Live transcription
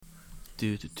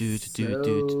Pokes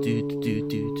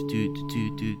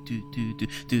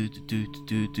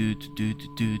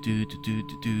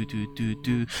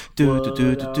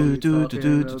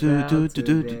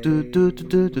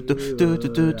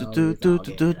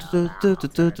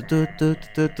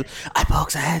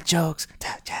and head jokes.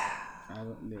 I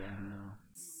don't. Yeah, no.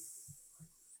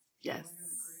 Yes.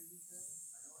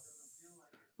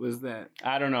 What's that?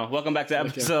 I don't know. Welcome back to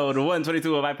episode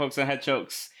 122 of Eye Pokes and Head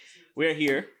Chokes. We're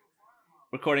here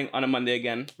recording on a Monday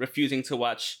again, refusing to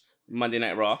watch Monday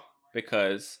Night Raw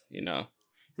because,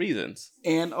 reasons.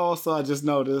 And also, I just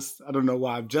noticed. I don't know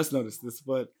why I've just noticed this,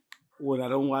 but when I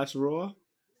don't watch Raw,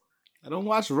 I don't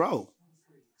watch Raw.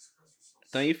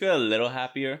 Don't you feel a little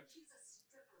happier?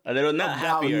 A little not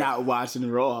About happier. not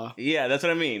watching Raw. Yeah, that's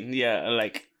what I mean. Yeah,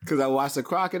 like Because I watched the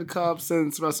Crockett Cup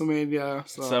since WrestleMania.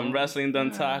 So, some wrestling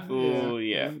Dontaku.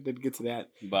 Yeah. Didn't get to that.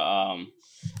 But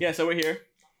so we're here.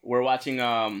 We're watching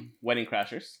Wedding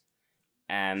Crashers.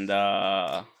 And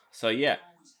so yeah.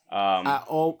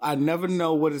 I never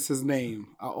know what is his name.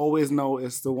 I always know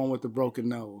it's the one with the broken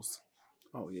nose.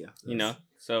 Oh yeah.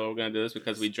 So we're gonna do this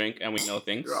because we drink and we know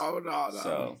things. No.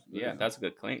 So yeah, that's a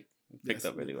good clink. Picked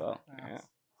up really well. Yeah.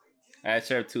 I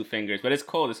served 2 fingers, but it's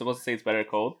cold. It's supposed to say it's better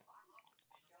cold.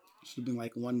 Should have been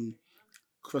like one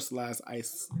crystallized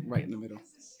ice right in the middle.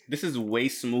 This is way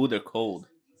smoother cold.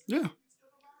 Yeah.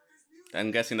 I'm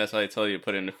guessing that's why they told you to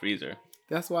put it in the freezer.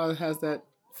 That's why it has that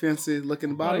fancy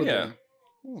looking bottle there.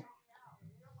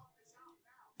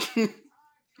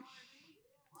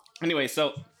 Anyway,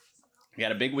 so we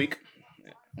had a big week.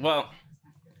 Well,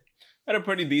 had a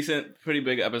pretty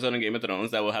big episode in Game of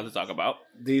Thrones that we'll have to talk about.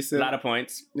 Decent. A lot of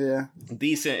points. Yeah.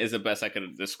 Decent is the best I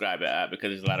could describe it at because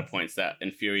there's a lot of points that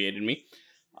infuriated me.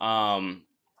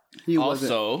 He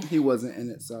wasn't in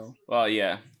it, so. Well,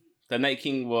 yeah. The Night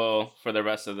King will, for the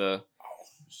rest of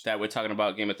that we're talking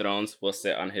about Game of Thrones, will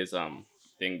sit on his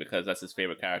thing because that's his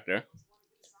favorite character.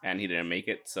 And he didn't make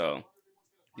it, so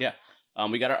yeah.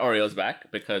 We got our Oreos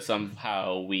back because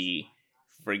somehow we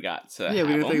forgot to we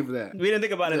didn't think of that. We didn't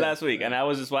think about it last week. And I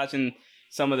was just watching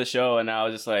some of the show and I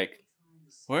was just like,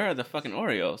 where are the fucking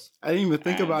Oreos? I didn't even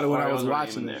think about it when I was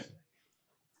watching it.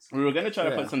 We were going to try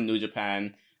to put some New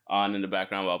Japan on in the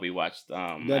background while we watched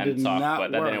and talked,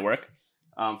 but that didn't work.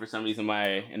 For some reason,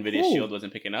 my NVIDIA Shield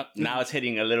wasn't picking up. Now it's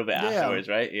hitting a little bit afterwards,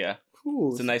 right? Yeah.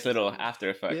 Cool. It's a nice little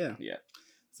after effect. Yeah.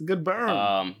 It's a good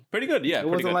burn. Pretty good, yeah. It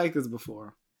wasn't like this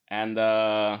before. And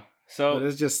but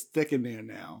it's just sticking there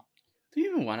now. Do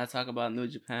you even want to talk about New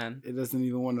Japan? It doesn't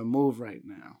even want to move right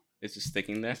now. It's just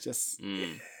sticking there? It's just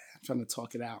I'm trying to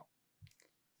talk it out.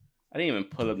 I didn't even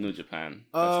pull up New Japan.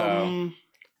 I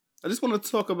just want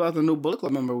to talk about the new Bullet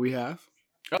Club member we have.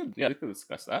 Oh, yeah, we could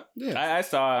discuss that. Yeah. I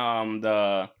saw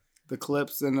the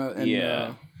clips and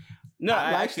no,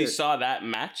 I actually saw that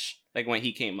match like when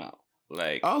he came out.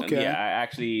 Like okay. Yeah, I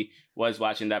actually was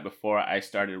watching that before I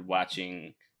started before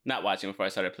I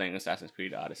started playing Assassin's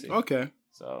Creed Odyssey. Okay.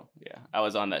 So, yeah, I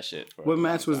was on that shit. What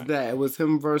match was that? It was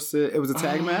him versus... It was a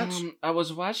tag match? I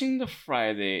was watching the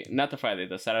Saturday,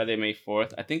 May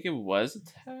 4th. I think it was a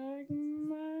tag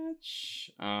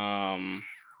match.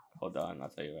 Hold on, I'll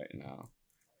tell you right now.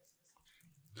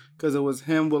 Because it was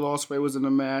him, Will Ospreay was in the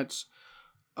match.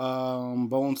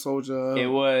 Bone Soldier. It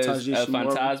was Taiji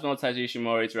Phantasmo, Taiji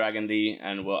Ishimori, Dragon Lee,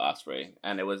 and Will Ospreay,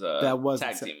 and it was a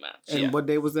tag team match. And what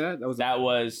day was that? That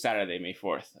was Saturday, May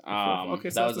 4th. Okay,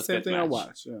 so that was the same thing match I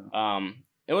watched. Yeah.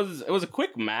 It was a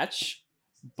quick match,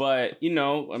 but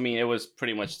it was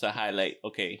pretty much to highlight.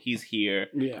 Okay, he's here.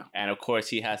 Yeah. And of course,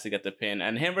 he has to get the pin.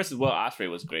 And him versus Will Ospreay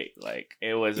was great. Like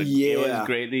it was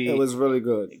greatly. It was really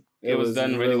good. It was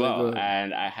done really well,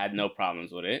 and I had no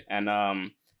problems with it.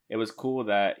 And it was cool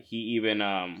that he even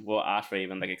Will Ospreay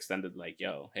even like extended like,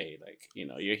 yo, hey, like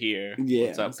you're here. Yeah,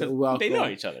 what's up? 'Cause they know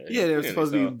each other. Yeah, they're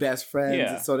supposed to be best friends.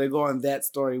 Yeah. So they go on that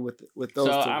story with those.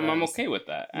 So two I'm okay with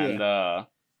that, and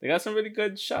they got some really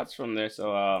good shots from there.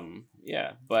 So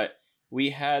yeah, but we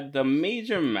had the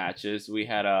major matches. We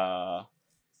had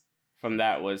from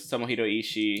that was Tomohiro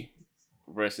Ishii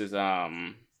versus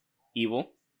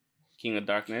Evil. King of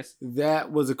Darkness.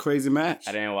 That was a crazy match.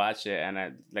 I didn't watch it,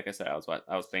 and like I said, I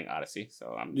was playing Odyssey,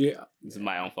 so this is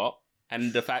my own fault.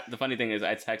 And the funny thing is,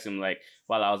 I texted him like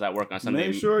while I was at work on Sunday.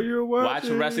 Make sure you're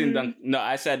watching. Watch wrestling. No,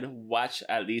 I said watch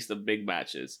at least the big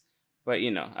matches. But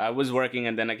I was working,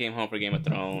 and then I came home for Game of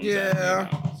Thrones. Yeah.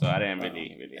 And, so I didn't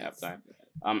really have time.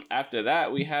 After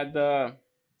that, we had the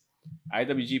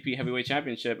IWGP Heavyweight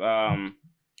Championship.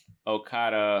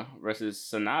 Okada versus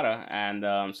Sonata, and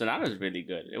Sonata's really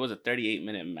good. It was a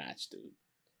 38-minute match, dude.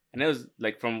 And it was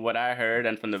like from what I heard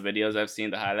and from the videos I've seen,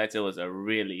 the highlights, it was a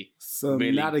really So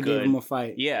really Nada gave good. him a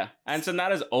fight. Yeah, and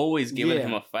Sonata's always given Yeah.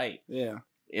 him a fight. Yeah.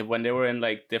 When they were in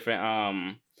like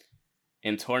different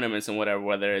in tournaments and whatever,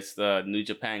 whether it's the New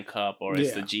Japan Cup or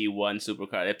it's the G1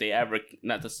 Supercard, if they ever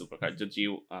not the Supercard, the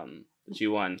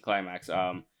G1 Climax,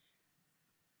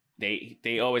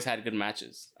 they always had good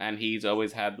matches, and he's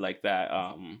always had like that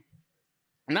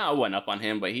not a one up on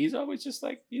him, but he's always just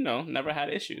like, never had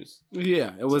issues.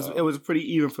 Yeah, it was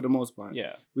pretty even for the most part.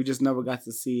 Yeah, we just never got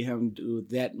to see him do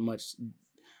that much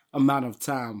amount of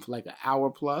time for like an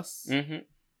hour plus. Mm-hmm.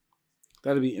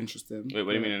 That'd be interesting. Wait,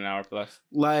 what do you mean an hour plus?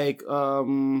 Like a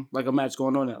match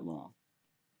going on that long.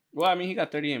 Well, I mean, he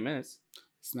got 38 minutes.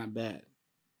 It's not bad.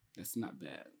 That's not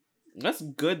bad. That's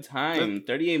good time.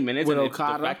 38 minutes. With and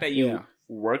Okada, the fact that you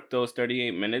work those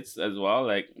 38 minutes as well,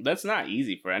 like, that's not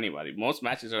easy for anybody. Most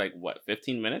matches are like, what,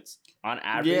 15 minutes on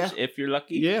average, if you're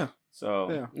lucky? Yeah.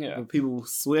 So, yeah. But people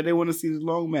swear they want to see the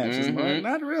long matches. Mm-hmm. Like,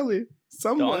 not really.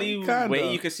 Somewhat, the only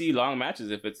way you can see long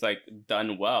matches if it's like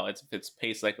done well. If it's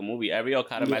paced like a movie. Every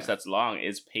Okada match that's long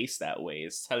is paced that way.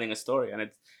 It's telling a story, and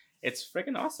it's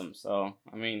freaking awesome. So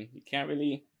I mean, you can't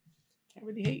really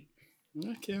hate.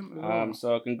 I can't.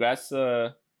 So congrats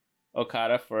to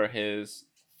Okada for his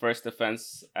first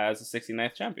defense as the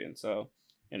 69th champion. So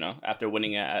after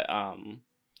winning at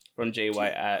from Jay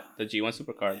White at the G1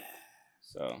 Supercard.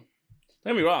 So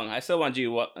don't get me wrong, I still want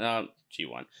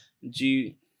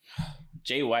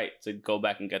Jay White to go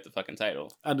back and get the fucking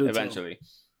title. I do eventually.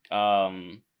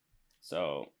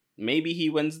 So maybe he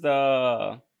wins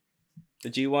the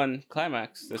G1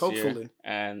 Climax this year. Hopefully.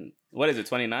 And what is it,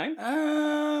 29?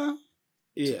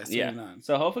 Yeah, 29.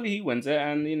 So hopefully he wins it,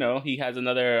 and he has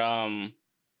another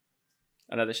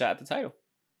shot at the title.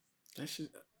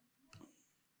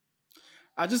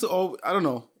 I don't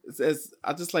know.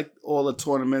 I just like all the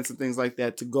tournaments and things like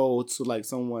that to go to like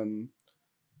someone.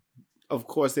 Of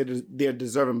course, they're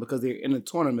deserving because they're in a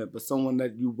tournament, but someone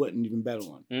that you wouldn't even bet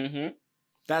on. Mm-hmm.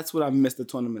 That's what I miss the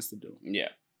tournaments to do. Yeah.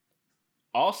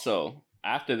 Also,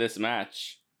 after this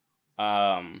match,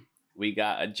 we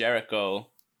got a Jericho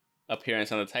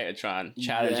appearance on the Titantron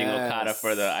challenging Okada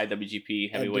for the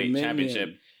IWGP Heavyweight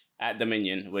Championship at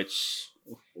Dominion, which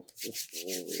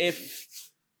if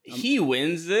he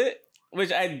wins it,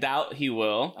 which I doubt he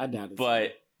will. I doubt it.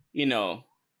 But,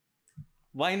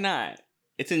 why not?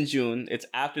 It's in June. It's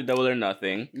after Double or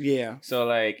Nothing. Yeah. So,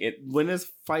 when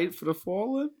is Fight for the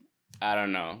Fallen? I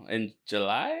don't know. In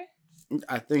July?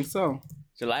 I think so.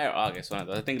 July or August, one of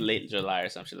those. I think late July or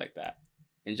something like that.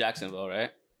 In Jacksonville, right?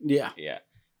 Yeah. Yeah.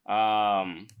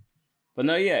 But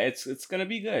no, yeah, it's gonna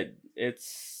be good.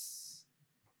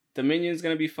 Dominion's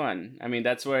gonna be fun. I mean,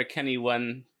 that's where Kenny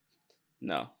won.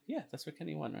 No. Yeah, that's where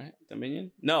Kenny won, right?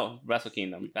 Dominion? No, Wrestle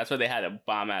Kingdom. That's where they had a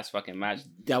bomb-ass fucking match.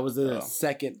 That was the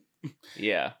second.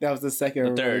 Yeah. That was the second.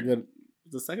 The third. Really good.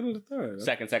 The second or the third?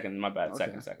 Second. My bad.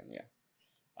 Okay. Second, yeah.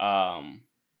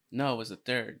 No, it was the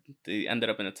third. They ended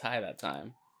up in a tie that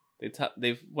time.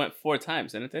 They went 4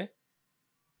 times, didn't they?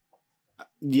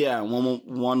 Yeah,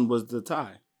 one was the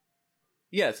tie.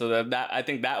 Yeah, so that I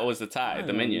think that was the tie,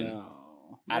 Dominion.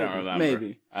 I don't remember.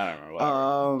 Maybe. I don't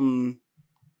remember.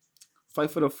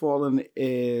 Fight for the Fallen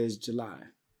is July.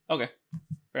 Okay.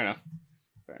 Fair enough.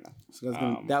 So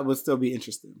that would still be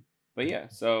interesting. But yeah,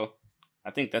 so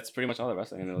I think that's pretty much all the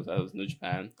wrestling. That was New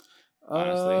Japan.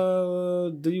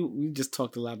 Honestly. We just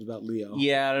talked a lot about Leo.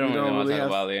 Yeah, I don't really want to talk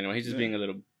about Leo anymore. He's just being a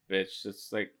little bitch.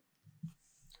 It's like,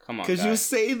 come on, because you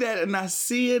say that and I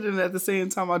see it, and at the same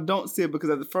time I don't see it, because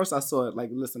at the first I saw it like,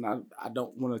 listen, I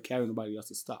don't want to carry nobody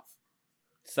else's stuff.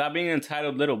 Stop being an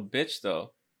entitled little bitch,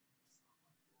 though.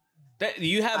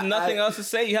 You have nothing else to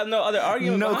say. You have no other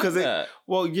argument. No, because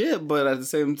well, yeah, but at the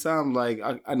same time, like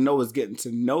I know it's getting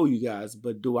to know you guys,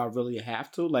 but do I really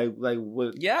have to? Like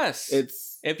what? Yes,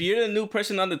 if you're the new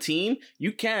person on the team,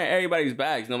 you carry everybody's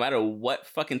bags, no matter what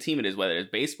fucking team it is, whether it's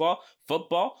baseball,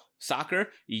 football, soccer.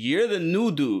 You're the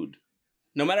new dude,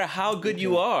 no matter how good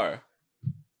you are.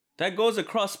 That goes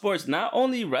across sports, not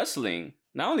only wrestling,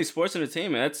 not only sports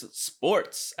entertainment. That's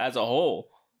sports as a whole.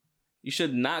 You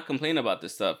should not complain about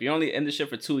this stuff. You're only in the shit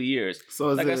for 2 years. So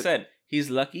like I said,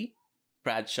 he's lucky.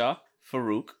 Bradshaw,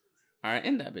 Farouk aren't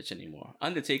in that bitch anymore.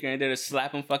 Undertaker ain't there to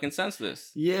slap him fucking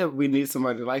senseless. Yeah, we need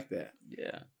somebody like that.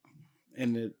 Yeah.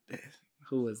 And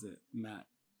who is it? Not.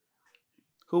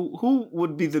 Who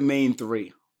would be the main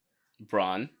 3?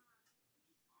 Braun.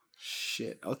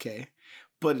 Shit. Okay.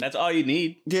 But that's all you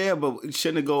need. Yeah, but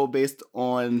shouldn't it go based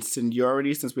on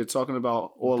seniority, since we're talking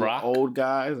about all Brock? The old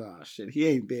guys? Oh shit, he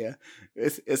ain't there.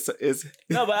 It's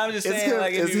no, but I'm just saying, him,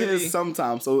 like, it's his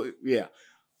sometimes. So yeah,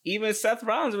 even Seth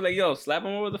Rollins was like, yo, slap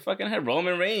him over the fucking head.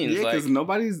 Roman Reigns. Yeah, because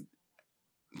nobody's...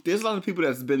 There's a lot of people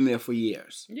that's been there for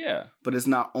years. Yeah. But it's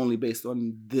not only based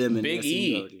on them and Big their E.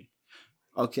 seniority.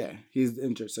 Okay, he's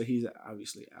injured, so he's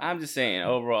obviously out. I'm just saying,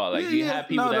 overall, like, you have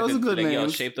people that those are could, good like, yo,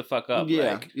 names. shape the fuck up.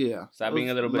 Yeah, Like, yeah. stop being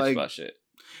a little bitch like, about shit.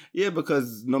 Yeah,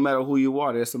 because no matter who you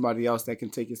are, there's somebody else that can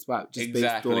take your spot just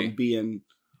based on being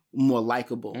more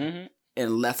likable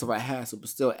and less of a hassle, but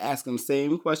still asking the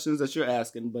same questions that you're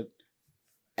asking, but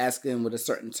asking with a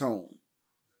certain tone.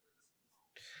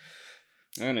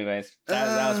 Anyways,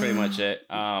 that was pretty much it.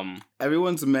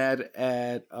 Everyone's mad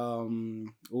at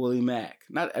Willie Mack.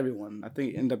 Not everyone. I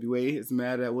think NWA is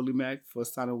mad at Willie Mack for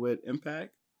signing with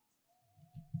Impact.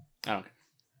 I don't care.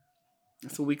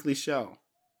 It's a weekly show.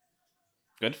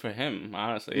 Good for him,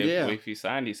 honestly. If he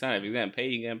signed, he signed. If he's getting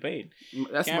paid, he's getting paid.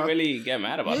 Can't really get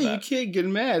mad about that. Yeah, you can't get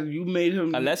mad. You made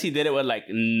him... Unless he did it with, like,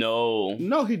 no...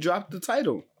 No, he dropped the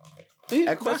title.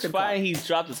 That's fine, he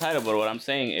dropped the title, but what I'm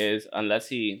saying is, unless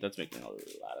he... That's making a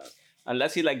lot of...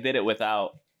 Unless he, like, did it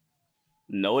without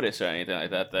notice or anything like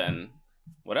that, then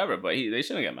whatever. But they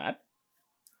shouldn't get mad.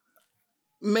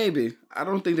 Maybe. I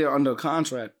don't think they're under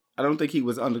contract. I don't think he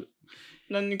was under...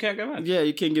 Then you can't get mad. Yeah,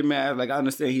 you can't get mad. Like, I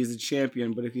understand he's a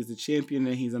champion, but if he's a champion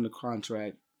and he's under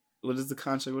contract, what does the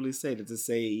contract really say? Does it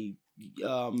say...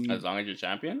 as long as you're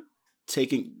champion?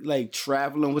 Taking, like,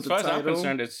 traveling with the title? As far as I'm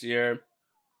concerned, it's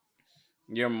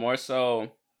you're more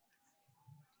so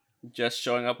just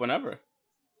showing up whenever.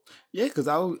 Yeah, because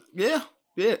yeah,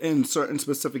 in certain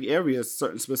specific areas,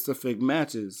 certain specific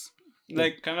matches.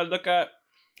 Like, kind of look at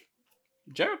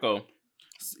Jericho.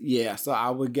 Yeah, so I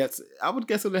would guess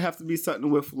it would have to be something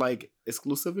with like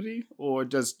exclusivity or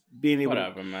just being able.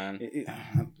 Whatever, man.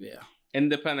 Yeah.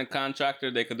 Independent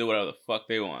contractor, they could do whatever the fuck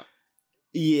they want.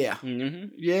 Yeah. Mm-hmm.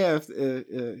 Yeah.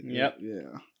 Yep.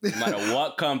 Yeah. No matter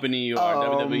what company you are,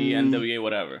 WWE, NWA,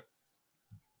 whatever.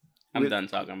 I'm done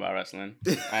talking about wrestling.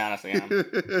 I honestly am.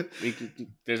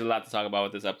 There's a lot to talk about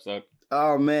with this episode.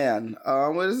 Oh man,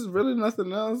 well, there's really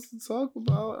nothing else to talk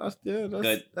about. Yeah,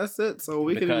 that's it. So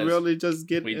we can really just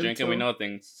get. We drink and we know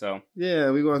things. So yeah,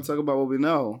 we're going to talk about what we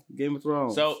know. Game of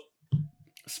Thrones. So,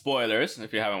 spoilers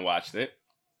if you haven't watched it.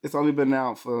 It's only been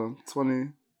out for 20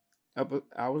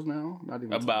 hours now. Not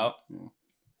even about. 20.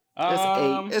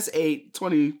 Yeah. It's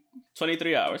 20.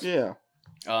 23 hours. Yeah.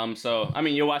 So I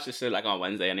mean, you'll watch this shit like on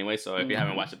Wednesday anyway. So if you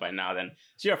haven't watched it by now, then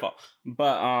it's your fault.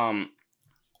 But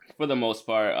for the most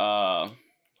part,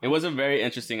 it was a very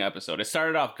interesting episode. It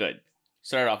started off good.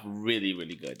 Started off really,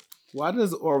 really good. Why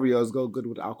does Oreos go good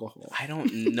with alcohol? I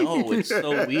don't know. It's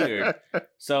so weird.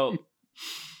 So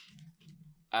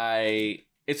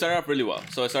it started off really well.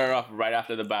 So it started off right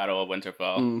after the Battle of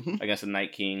Winterfell against the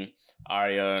Night King.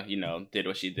 Arya, did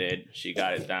what she did. She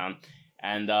got it down.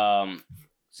 And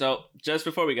so just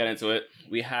before we get into it,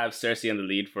 we have Cersei in the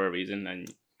lead for a reason, and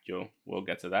we'll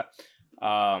get to that.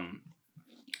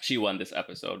 She won this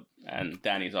episode, and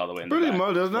Dany's all the way in the back. Pretty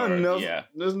much. There's nothing else. Yeah.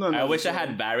 There's nothing I else. wish I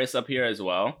had Varys up here as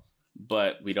well,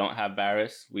 but we don't have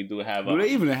Varys. We do have... Do they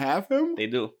even have him? They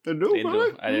do. They do? They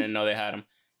do. I didn't know they had him.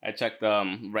 I checked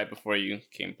right before you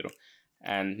came through.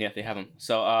 And yeah, they have him.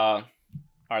 So, our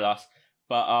loss.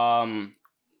 But,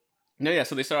 yeah,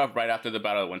 so they start off right after the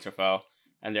Battle of Winterfell.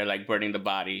 And they're, like, burning the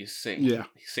bodies. Saying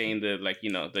the, like,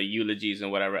 the eulogies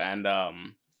and whatever. And,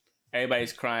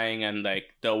 everybody's crying. And, like,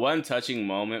 the one touching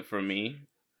moment for me...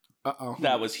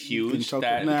 that was huge.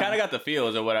 That kind of got the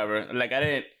feels or whatever. Like,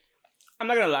 I'm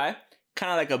not gonna lie.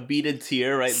 Kind of like a beaded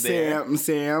tear there.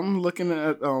 Sam looking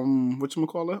at,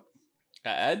 whatchamacallit?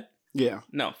 Ed? Yeah.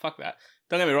 No, fuck that.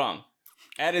 Don't get me wrong.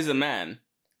 Ed is a man.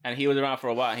 And he was around for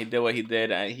a while. And he did what he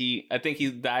did. And I think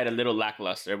he died a little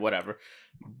lackluster, whatever.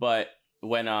 But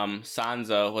when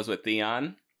Sansa was with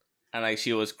Theon, and like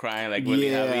she was crying like really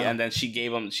heavy, and then she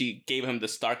gave him the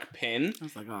Stark pin. I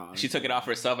was like, oh. She took it off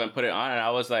herself and put it on, and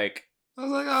I was like, oh.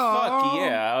 Fuck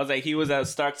yeah. I was like, he was a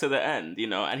Stark to the end,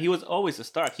 and he was always a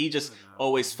Stark. He just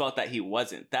always felt that he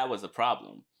wasn't. That was the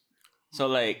problem. So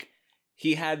like,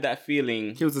 he had that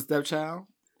feeling. He was a stepchild?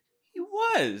 He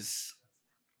was.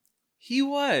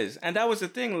 And that was the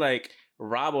thing, like,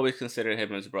 Rob always considered him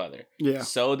his brother. Yeah.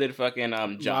 So did fucking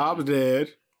Jon. Rob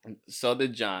did. So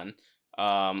did Jon.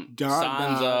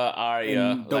 Sansa,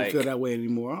 Arya. Don't feel that way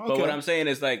anymore. Okay. But what I'm saying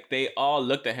is, like, they all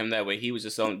looked at him that way. He was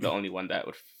just the only one that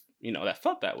would, that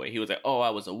felt that way. He was like, oh, I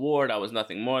was a ward. I was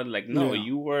nothing more. Like, no,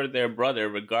 you were their brother,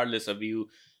 regardless of you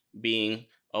being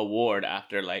a ward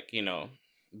after, like,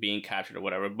 being captured or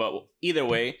whatever. But either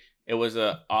way, it was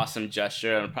an awesome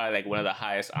gesture and probably, like, one of the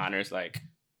highest honors, like,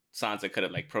 Sansa could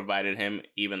have, like, provided him,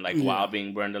 even, like, while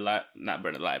being burned alive. Not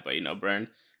burned alive, but, burned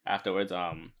afterwards.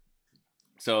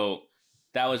 So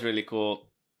that was really cool.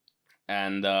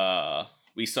 and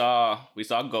we saw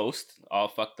Ghost all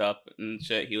fucked up and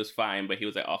shit. He was fine, but he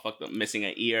was like all fucked up, missing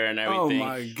an ear and everything. Oh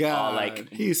my god! All, like,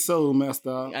 he's so messed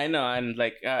up. I know, and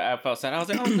like I felt sad. I was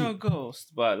like, oh no,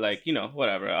 Ghost, but like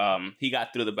whatever. He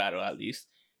got through the battle at least,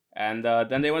 and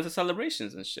then they went to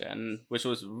celebrations and shit, and which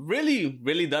was really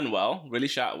really done well, really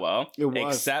shot well. It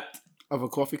was except of a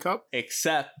coffee cup.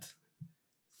 Except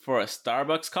for a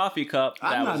Starbucks coffee cup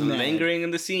I'm that was not mad. lingering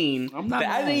in the scene. I'm not that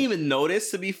I didn't mad. even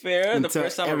notice, to be fair, the Until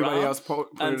first time everybody around. else put it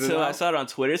Until I out. saw it on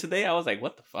Twitter today, I was like,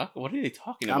 "What the fuck? What are they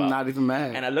talking about?" I'm not even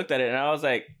mad. And I looked at it and I was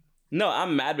like, "No,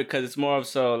 I'm mad because it's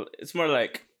more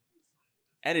like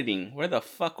editing. Where the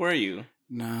fuck were you?"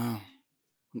 No,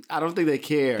 I don't think they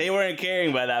care. They weren't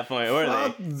caring by that point, were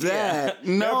Fuck they? that.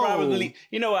 They're No. probably.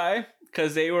 You know why?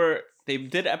 Because they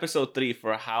did episode 3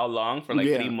 for how long? For like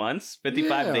 3 months,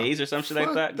 55 Yeah. days or some shit like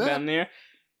Fuck that. that. Down there,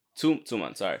 2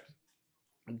 months. Sorry,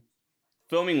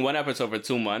 filming one episode for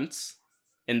 2 months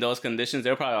in those conditions,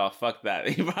 they're probably all fuck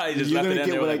that. You probably just You're left it gonna in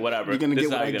get there what like I- whatever. you're gonna This get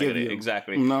is how what I you're gonna give get it. you.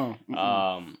 Exactly. No.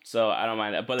 So I don't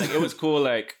mind that, but like it was cool.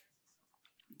 Like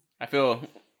I feel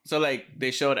so like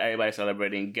they showed everybody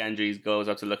celebrating. Gendry goes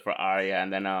up to look for Arya,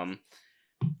 and then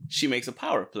she makes a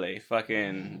power play.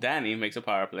 Fucking Dany makes a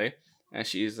power play, and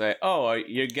she's like, "Oh,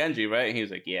 you're Gendry, right?" And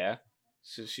he's like, "Yeah."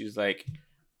 So she's like,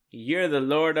 "You're the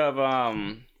Lord of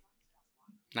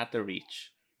not the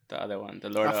Reach, the other one, the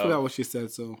Lord I of." forgot what she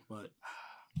said. So, but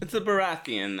It's a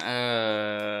Baratheon,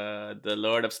 the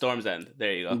Lord of Storm's End.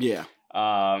 There you go. yeah,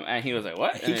 And he was like,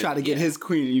 "What?" he And tried to get his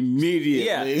queen immediately.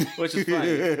 Yeah, which is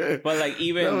funny. But like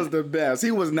even that was the best.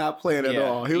 He was not playing at Yeah,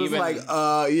 all. He was even- like,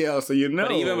 yeah. So you know,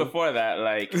 But even before that,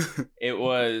 like it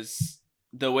was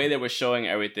the way they were showing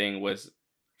everything was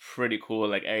pretty cool.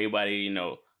 Like everybody,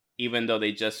 even though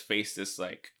they just faced this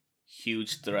like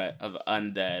huge threat of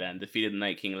undead and defeated the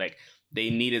Night King, like they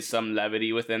needed some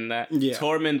levity within that. Yeah.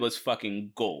 Tormund was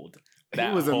fucking gold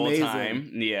that was whole amazing.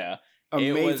 time. Yeah.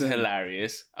 amazing. It was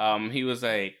hilarious. He was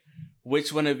like,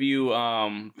 "Which one of you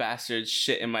bastards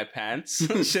shit in my pants?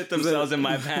 Shit themselves in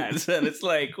my pants." And it's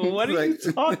like, what are you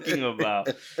talking about?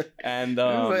 And He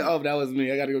was like, "Oh, that was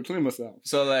me. I got to go clean myself."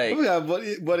 so like, I forgot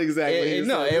what exactly. he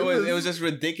no, said. it was just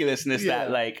ridiculousness Yeah.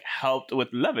 that like helped with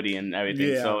levity and everything.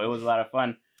 Yeah. So it was a lot of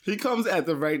fun. He comes at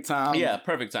the right time. Yeah,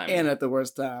 perfect time. and at the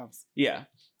worst times. Yeah.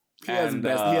 He has the And,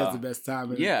 best. He has the best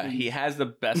time. Yeah, he has the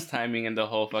best timing in the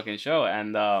whole fucking show,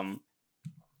 and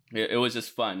it was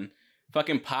just fun.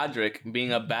 Fucking Podrick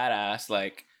being a badass,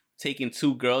 like taking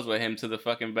 2 girls with him to the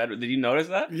fucking bed. Did you notice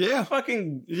that? Yeah,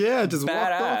 Fucking yeah. Just walked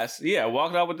off. badass. Yeah,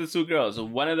 walked out with the 2 girls. So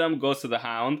one of them goes to the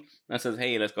Hound and says,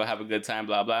 "Hey, let's go have a good time."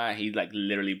 Blah blah. And he like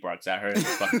literally barks at her. It's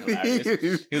fucking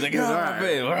hilarious. He was like, He's "Ah, alright.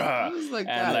 babe, ah." I was like,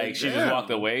 And God like she just damn.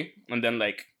 walked away, and then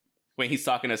like when he's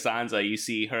talking to Sansa, you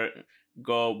see her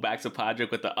go back to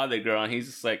Podrick with the other girl, and he's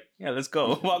just like, "Yeah, let's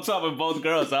go." Walks off with both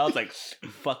girls. So I was like,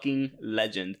 fucking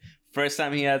legend. First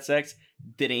time he had sex,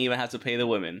 didn't even have to pay the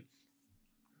women.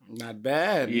 Not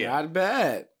bad. Yeah. Not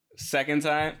bad. Second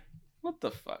time, what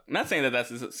the fuck? Not saying that that's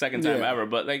the second time Yeah. ever,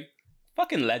 but like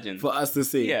fucking legend. For us to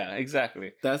see. Yeah,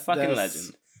 exactly. That's Fucking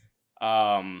legend.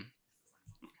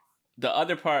 The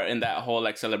other part in that whole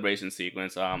like celebration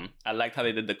sequence, I liked how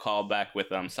they did the callback with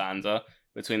Sansa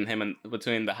between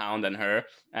the Hound and her,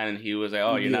 and he was like,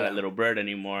 "Oh, you're not Yeah. a little bird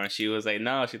anymore." And she was like,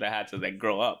 "No, she had to like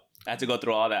grow up. I had to go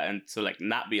through all that and to like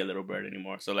not be a little bird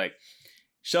anymore." So like,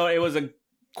 it was a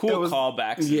cool It was-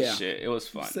 callbacks yeah. and shit. It was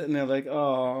fun. Sitting there like,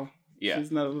 oh, Yeah,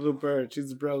 she's not a little bird.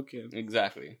 She's broken.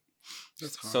 exactly.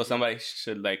 That's hard. So somebody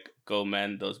should like go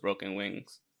mend those broken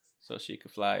wings so she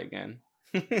could fly again.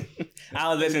 I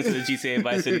was listening to the GTA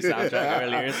Vice City soundtrack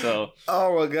earlier, so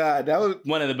Oh my god, that was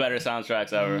one of the better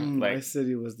soundtracks ever. Like, Vice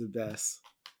City was the best.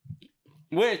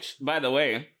 which, by the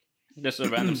way, just a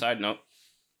random side note,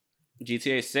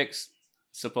 GTA 6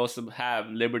 supposed to have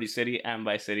Liberty City and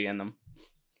Vice City in them.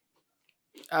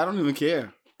 I don't even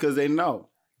care because they know.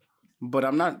 But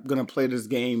I'm not gonna play this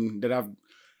game that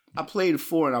I played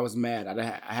 4 and I was mad.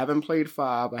 I haven't played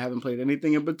 5. I haven't played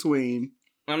anything in between.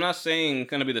 I'm not saying it's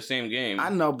gonna be the same game. I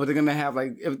know, but they're gonna have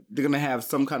they're gonna have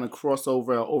some kind of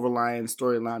crossover, overlying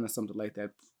storyline or something like that.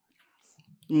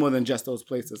 More than just those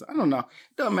places. I don't know.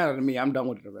 It doesn't matter to me. I'm done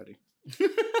with it already.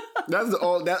 That's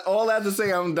all. That all I have to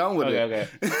say. I'm done with Okay,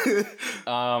 it.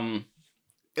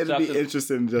 It'll be So after-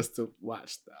 interesting just to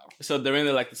watch though. So during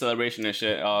the celebration and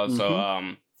shit, also,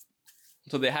 Mm-hmm.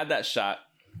 so they had that shot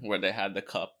where they had the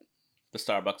cup, the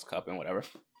Starbucks cup and whatever,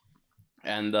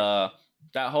 and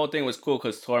that whole thing was cool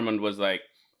because Tormund was like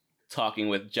talking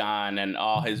with Jon and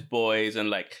all his boys and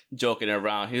like joking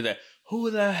around. He was like,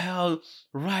 "Who the hell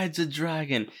rides a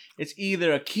dragon? It's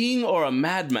either a king or a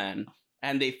madman."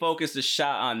 And they focused the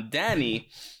shot on Dany,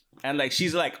 and like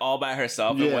she's like all by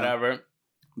herself and whatever.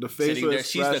 The facial there,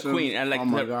 she's the queen, and like, oh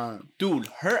my god, dude,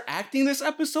 her acting this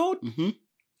episode mm-hmm.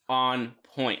 on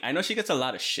point. I know she gets a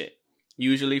lot of shit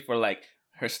usually for like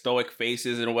her stoic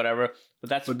faces and whatever, but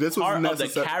that's part of the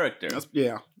character.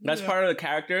 That's part of the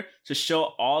character to show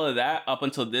all of that up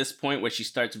until this point where she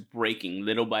starts breaking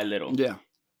little by little. Yeah.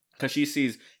 Because she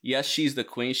sees, yes, she's the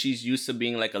queen. She's used to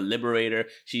being like a liberator.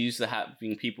 She's used to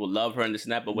having people love her and this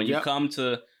and that. But when you come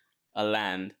to a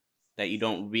land that you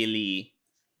don't really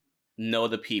know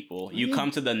the people, you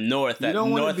come to the north that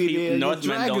Northmen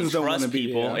don't trust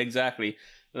people. Exactly.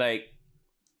 Like,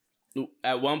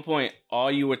 at one point, all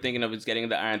you were thinking of is getting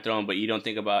the Iron Throne, but you don't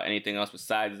think about anything else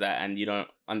besides that, and you don't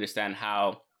understand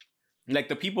how, like,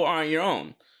 the people aren't your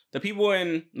own. The people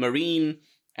in Marine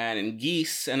and in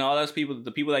Geese and all those people,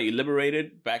 the people that you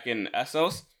liberated back in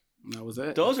Essos, that was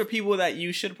it. Those are people that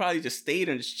you should probably just stayed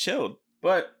and just chilled.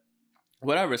 But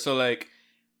whatever. So, like,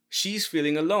 she's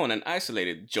feeling alone and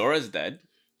isolated. Jorah's dead.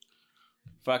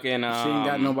 Fucking she ain't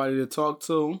got nobody to talk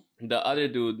to. The other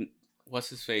dude, what's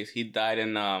his face? He died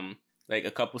in like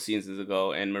a couple seasons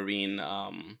ago in Marine.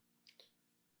 Her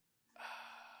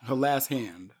last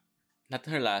hand. Not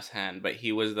her last hand, but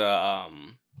he was the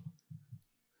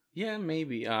yeah,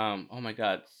 maybe. Oh my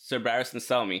god. Sir Barristan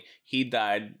Selmy. He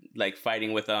died like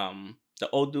fighting with the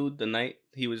old dude, the knight.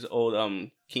 He was old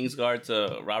Kingsguard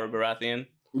to Robert Baratheon.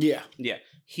 Yeah. Yeah.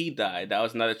 He died. That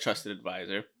was another trusted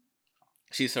advisor.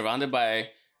 She's surrounded by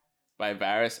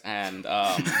Varys and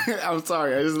I'm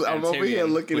sorry, I'm over here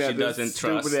looking at this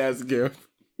stupid ass gift.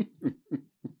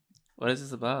 What is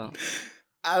this about?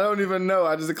 I don't even know.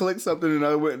 I just clicked something and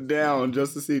I went down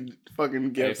just to see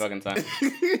fucking gifts. Hey, fucking time.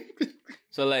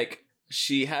 So like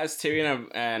she has Tyrion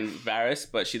and Varys,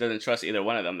 but she doesn't trust either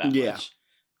one of them that much.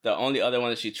 The only other one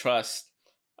that she trusts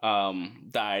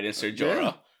died in Ser Jorah.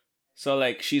 Yeah. So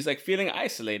like she's like feeling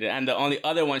isolated, and the only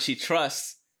other one she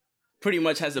trusts pretty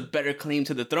much has a better claim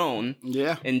to the throne.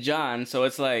 Yeah. In Jon. So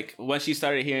it's like when she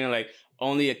started hearing like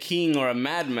only a king or a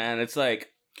madman, it's like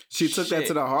she took that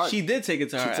to the heart. She did take it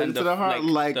to her. She took it to the heart.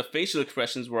 Like the facial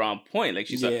expressions were on point. Like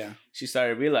she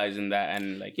started realizing that,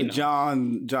 and like you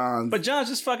know, but Jon's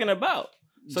just fucking about.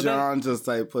 So Jon just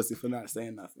like pussy for not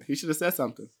saying nothing. He should have said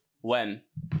something. When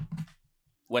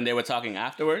they were talking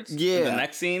afterwards. Yeah. In the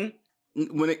next scene.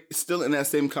 When still in that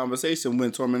same conversation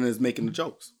when Tormund is making the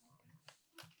jokes.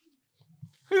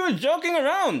 He was joking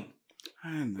around.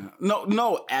 I know.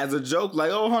 No, as a joke,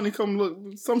 like, oh, honey, come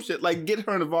look, some shit. Like, get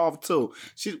her involved, too.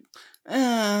 It's in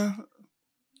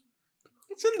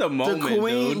the moment, the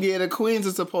queen, dude. Yeah, the queens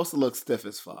are supposed to look stiff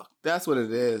as fuck. That's what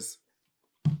it is.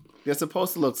 They're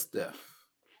supposed to look stiff.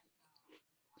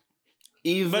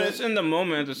 But it's in the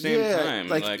moment at the same time.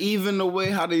 Like even the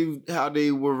way how they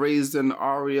were raised in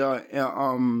Arya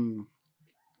and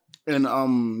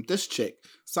this chick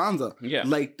Sansa. Yeah,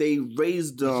 like they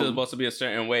raised them. It's supposed to be a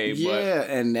certain way. Yeah,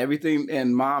 and everything.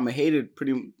 And Mom hated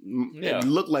It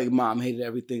looked like Mom hated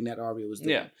everything that Arya was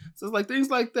doing. Yeah, so it's like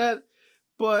things like that.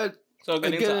 But so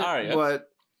getting to Arya. But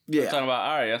yeah, we're talking about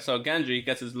Arya. So Gendry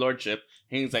gets his lordship.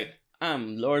 And he's like,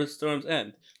 I'm Lord of Storm's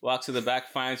End. Walks to the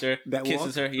back, finds her,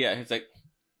 kisses her. Yeah, he's like,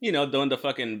 you know, doing the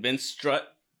fucking Vince strut.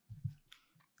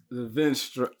 The Vince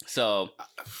strut. So,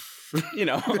 you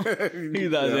know, he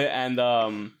does it. And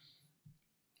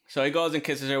so he goes and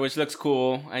kisses her, which looks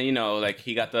cool. And, you know, like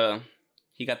he got the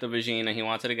Vagine and he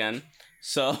wants it again.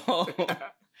 So,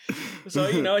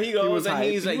 you know, he goes and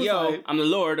he's like, yo, I'm the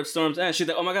Lord of Storm's End. She's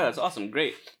like, oh my God, that's awesome.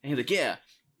 Great. And he's like, yeah.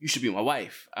 You should be my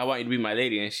wife. I want you to be my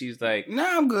lady. And she's like,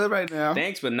 nah, I'm good right now.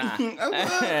 Thanks, but nah.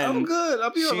 I'm good. I'll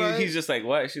be all right. He's just like,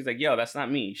 what? She's like, yo, that's not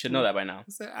me. You should know that by now. I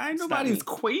said, I ain't nobody's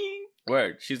queen.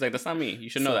 Word. She's like, that's not me. You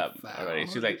should know that already.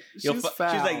 She's like, she's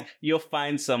like, you'll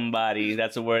find somebody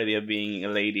that's worthy of being a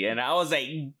lady. And I was like,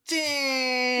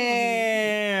 damn.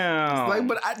 It's like,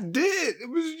 but I did. It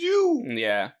was you.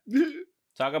 Yeah.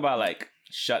 Talk about like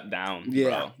shut down,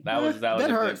 bro.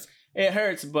 That hurts. It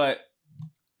hurts, but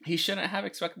he shouldn't have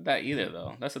expected that either,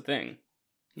 though. That's the thing.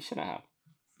 He shouldn't have.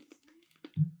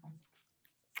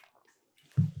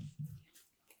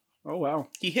 Oh, wow.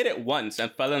 He hit it once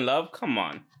and fell in love? Come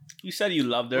on. You said you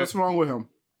loved her. What's wrong with him?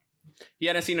 You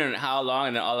hadn't seen her in how long,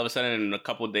 and then all of a sudden in a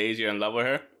couple of days you're in love with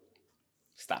her?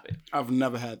 Stop it. I've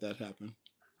never had that happen.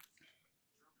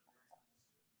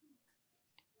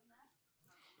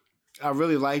 I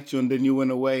really liked you, and then you went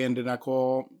away, and then I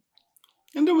called.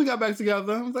 And then we got back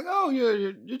together. I was like, oh,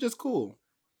 you're just cool.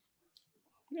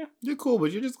 Yeah. You're cool, but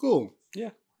you're just cool. Yeah.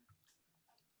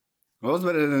 Well, it's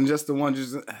better than just the one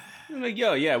just... I'm like,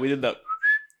 yo, yeah, we did the...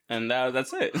 And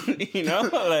that's it. You know?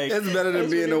 Like it's better than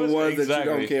being the ones that you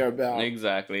don't care about.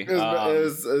 Exactly.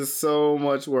 It's so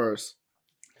much worse.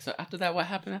 So after that, what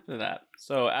happened after that?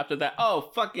 So after that,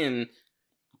 fucking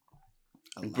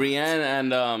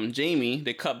Brienne and Jamie,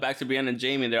 they cut back to Brienne and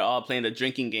Jamie. They're all playing the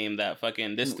drinking game that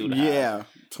fucking this dude had. Yeah.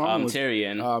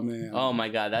 Tyrion. Oh, man. Oh, my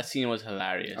God. That scene was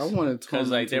hilarious. I wanted Tommen because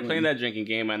like they're to playing win. that drinking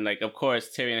game, and like of course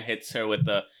Tyrion hits her with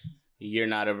the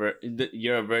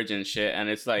you're a virgin shit, and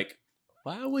it's like,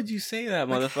 why would you say that,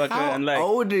 motherfucker? How and like,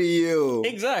 old are you?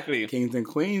 exactly. Kings and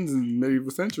queens in the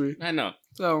medieval century. I know.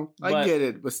 So I But get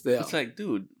it, but still. It's like,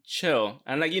 dude, chill.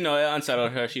 And like, it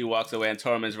unsettled her. She walks away, and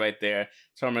Tormund's right there.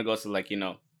 Tormund goes to like,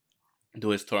 do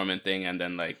his Tormund thing, and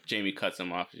then like Jamie cuts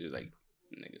him off. She's like,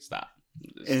 nigga, stop.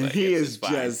 And like, he it's is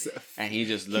fine. just, and he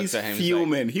just looks he's at him.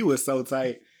 fuming. He was so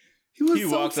tight. He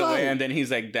walks so away, tight. and then he's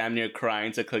like damn near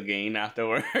crying to Clegane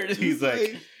afterwards. he's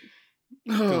like,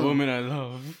 the oh. woman I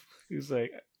love. He's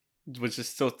like, was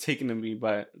just still taken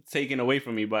away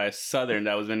from me by a Southern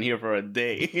that was been here for a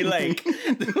day. Like,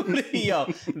 yo,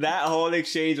 that whole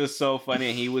exchange was so funny.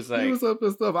 And he was like, he was so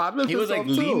pissed off. he was like,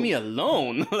 leave me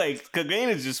alone. Like,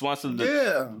 Clegane just wants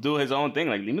to do his own thing.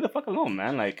 Like, leave me the fuck alone,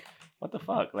 man. Like, what the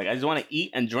fuck? Like, I just want to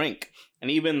eat and drink. And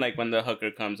even like when the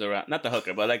hooker comes around, not the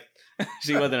hooker, but like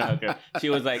she wasn't a hooker. She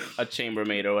was like a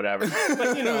chambermaid or whatever.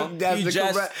 But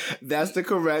that's the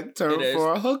correct term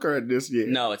for a hooker this year.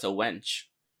 No, it's a wench.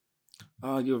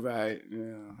 Oh, you're right.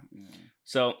 Yeah.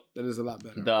 So that is a lot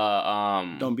better.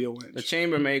 Don't be a wench. The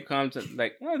chambermaid comes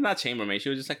like, well, not chambermaid. She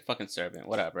was just like fucking servant,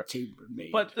 whatever.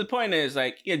 Chambermaid. But the point is,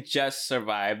 like, you just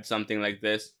survived something like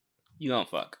this. You don't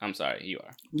fuck. I'm sorry, you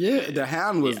are. Yeah, the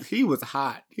Hound was he was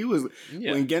hot. He was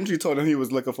when Gendry told him he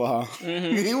was looking for her.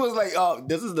 Mm-hmm. He was like, "Oh,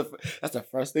 that's the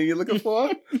first thing you're looking for."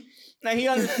 Now he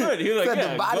understood. He was like,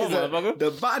 "Yeah,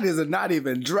 the bodies are not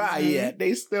even dry yet.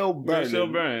 They still burning. They're still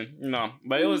burning." No,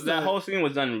 but it was that whole scene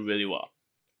was done really well.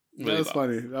 That was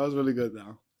funny. That was really good,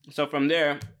 though. So from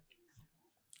there,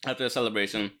 after the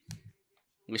celebration,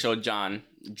 we showed Jon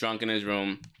drunk in his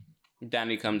room.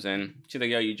 Dany comes in. She's like,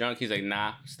 yo, you drunk? He's like,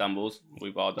 nah, stumbles.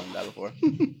 We've all done that before.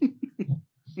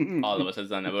 All of us has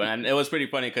done that before. And it was pretty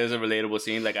funny because it's a relatable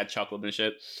scene. Like, I chuckled and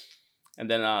shit. And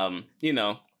then,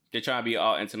 they're trying to be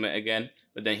all intimate again.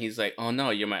 But then he's like, oh,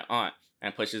 no, you're my aunt.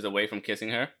 And pushes away from kissing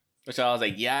her. Which I was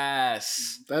like,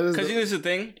 yes. Because here's the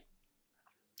thing.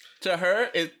 To her,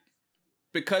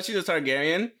 because she's a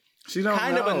Targaryen, she don't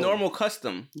kind of a normal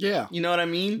custom. Yeah. You know what I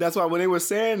mean? That's why when they were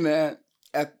saying that,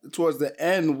 towards the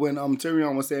end, when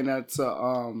Tyrion was saying that to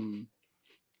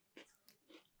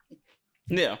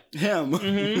him,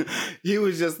 mm-hmm. He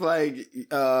was just like,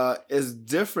 it's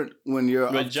different when you're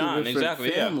with Jon,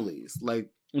 exactly, families. Yeah. Like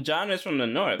Jon is from the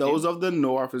north. Those of the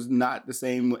north is not the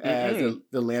same as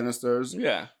the Lannisters.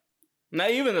 Yeah,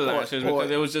 not even the Lannisters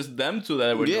because it was just them two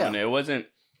that were doing it. It wasn't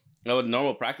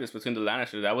normal practice between the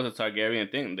Lannisters. That was a Targaryen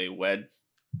thing. They wed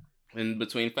in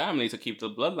between families to keep the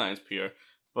bloodlines pure,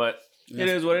 but. It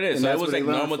is what it is. So it was like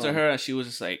normal to her, and she was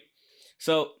just like,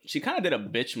 so she kind of did a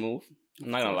bitch move.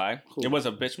 I'm not gonna lie, it was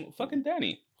a bitch move. Fucking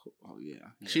Dany. Oh yeah,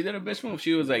 she did a bitch move.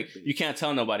 She was like, you can't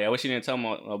tell nobody. I wish you didn't tell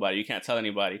nobody. You can't tell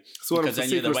anybody because then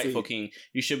you're the rightful king.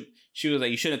 You should. She was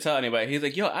like, you shouldn't tell anybody. He's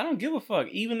like, yo, I don't give a fuck.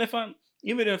 Even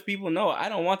if people know, I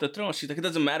don't want the throne. She's like, it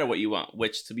doesn't matter what you want.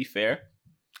 Which, to be fair,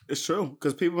 it's true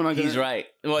because people are not. He's right.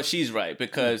 Well, she's right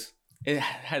because it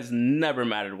has never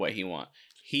mattered what he wants.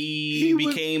 He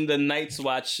became the Night's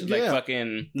Watch, like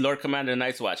fucking Lord Commander of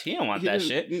Night's Watch. He didn't want that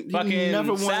shit.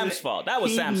 Fucking Sam's fault. That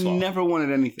was Sam's fault. He never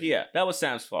wanted anything. Yeah, that was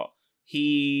Sam's fault.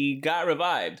 He got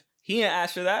revived. He didn't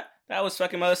ask for that. That was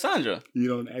fucking Melisandre. You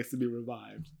don't ask to be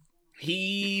revived.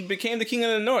 He became the King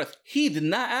of the North. He did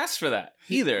not ask for that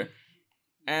either.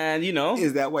 And,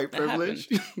 Is that white privilege?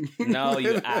 No,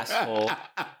 you asshole.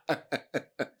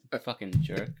 Fucking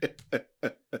jerk.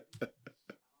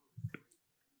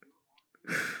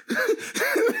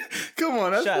 Come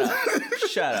on, shut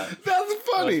up. That's funny.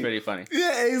 That was pretty funny.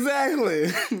 Yeah,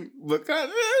 exactly. But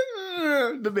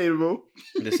debatable.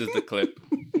 This is the clip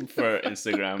for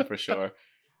Instagram for sure.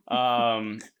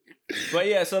 But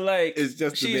yeah, so like, it's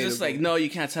just she's debatable. just like, no, you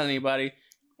can't tell anybody.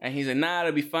 And he's like, nah,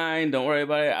 it'll be fine. Don't worry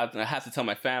about it. I have to tell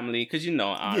my family because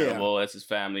honorable. That's his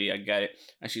family. I get it.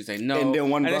 And she's like, no. And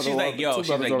then she's like, yo, she's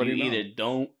like, you either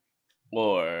don't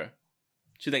or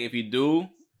she's like, if you do,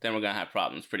 then we're gonna have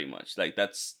problems. Pretty much, like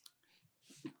that's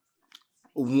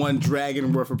one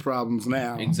dragon worth of problems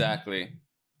now. Exactly.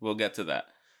 We'll get to that.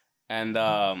 And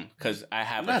because I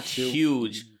have a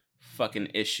huge fucking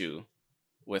issue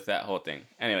with that whole thing.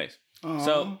 Anyways,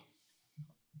 so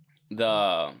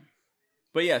so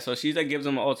she like gives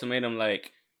him an ultimatum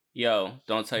like, yo,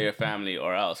 don't tell your family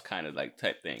or else kind of like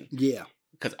type thing. Yeah.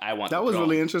 Because I want that was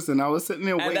really interesting. I was sitting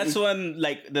there waiting. And that's when,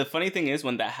 like, the funny thing is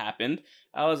when that happened,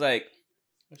 I was like,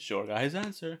 Short got his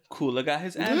answer. Cooler got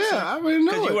his answer. Yeah, I already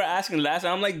know Because you it. were asking last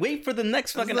time. I'm like, wait for the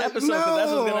next fucking Like, episode because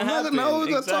that's what's gonna happen. No, we're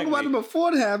gonna talk Exactly. about it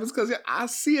before it happens because I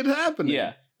see it happening.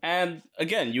 Yeah. And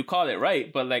again, you called it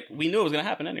right, but like we knew it was gonna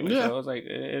happen anyway. Yeah. So I was like,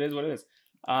 it is what it is.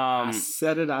 I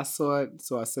said it, I saw it,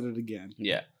 so I said it again.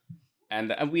 Yeah.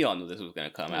 And we all knew this was gonna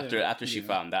come after she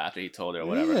found out, after he told her or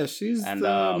whatever. Yeah, she's And,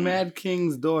 the Mad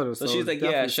King's daughter. So she's like,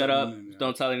 yeah, shut up. Don't.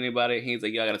 Don't tell anybody. He's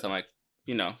like, yeah, I gotta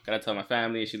tell my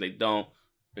family. She's like, don't,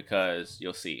 because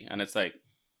you'll see. And it's like,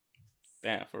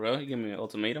 damn, for real? You give me an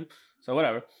ultimatum? So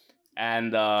whatever.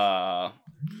 And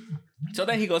so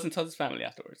then he goes and tells his family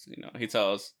afterwards. He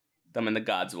tells them in the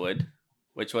Godswood,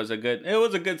 which was a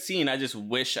good scene. I just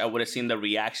wish I would have seen the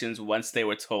reactions once they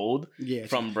were told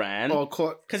from Bran.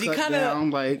 Because he kind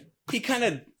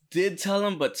of did tell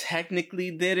him, but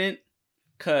technically didn't.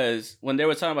 Because when they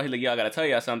were talking about, he's like, yo, I gotta tell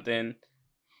y'all something.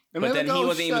 But then he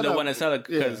wasn't even the one to tell it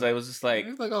because I was just like,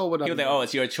 he was like, oh,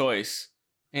 it's your choice.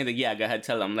 And he's like, yeah, go ahead,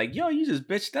 tell them. I'm like, yo, you just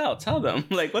bitched out. Tell them.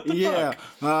 Like, what the fuck? Yeah.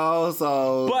 Oh,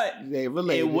 so but it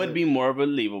would be more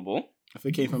believable if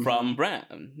it came from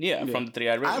Bran. Yeah, from the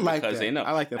Three-Eyed Raven. I like because that. They know.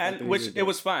 I like that. And which it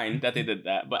was fine that they did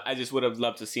that, but I just would have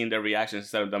loved to seen their reactions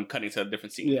instead of them cutting to a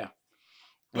different scene. Yeah.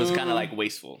 It was kind of like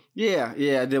wasteful. Yeah,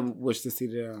 I did wish to see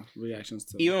their reactions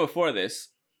too. Even before this,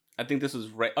 I think this was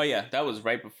right. Oh yeah, that was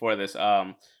right before this.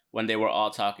 When they were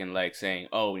all talking, like saying,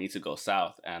 "Oh, we need to go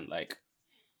south," and like,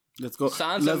 let's go.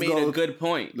 Sansa made a good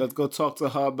point. Let's go talk to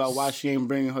her about why she ain't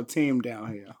bringing her team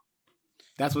down here.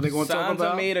 That's what they're going to talk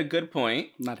about. Sansa made a good point.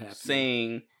 Not happening.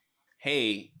 Saying,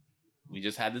 "Hey, we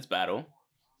just had this battle.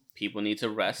 People need to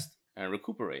rest and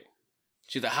recuperate."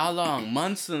 She's like, "How long?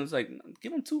 Months?" And it's like,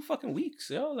 give them 2 fucking weeks,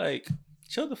 yo. Like,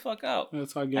 chill the fuck out. And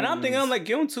I'm thinking, I'm like,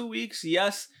 give them 2 weeks.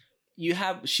 Yes,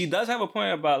 she does have a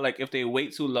point about like if they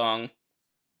wait too long,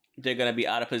 they're gonna be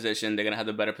out of position. They're gonna have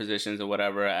the better positions or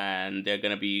whatever, and they're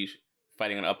gonna be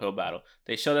fighting an uphill battle.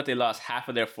 They show that they lost half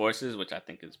of their forces, which I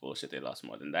think is bullshit. They lost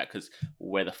more than that because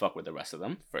where the fuck were the rest of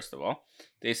them? First of all,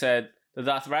 they said the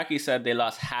Dothraki said they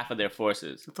lost half of their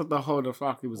forces. I thought the whole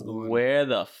Dothraki was going. Where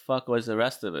the fuck was the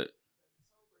rest of it?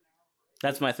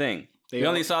 That's my thing. We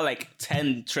only saw like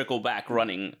 10 trickle back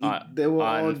running. They were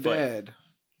all foot. dead.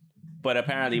 But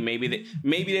apparently, maybe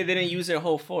they didn't use their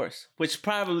whole force, which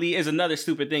probably is another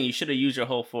stupid thing. You should have used your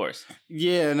whole force.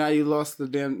 Yeah, now you lost the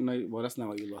damn. No, well, that's not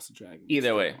why you lost the dragon.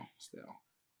 Either way,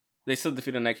 they still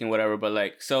defeated the Night King, whatever. But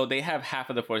like, so they have half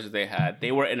of the forces they had.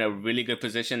 They were in a really good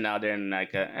position. Now they're in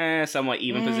like a somewhat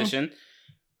even position.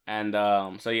 And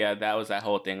so yeah, that was that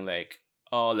whole thing. Like,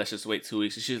 oh, let's just wait 2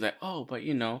 weeks. And she's like, oh, but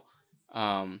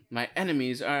my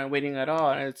enemies aren't waiting at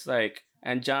all. And it's like,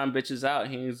 and Jon bitches out.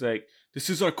 He's like, this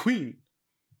is our queen.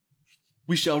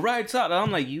 We shall ride out. And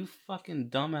I'm like, you fucking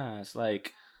dumbass.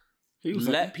 Like,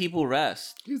 let people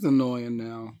rest. He's annoying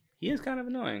now. He is kind of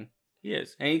annoying. He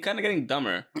is. And he's kind of getting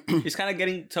dumber. He's kind of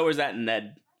getting towards that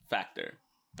Ned factor,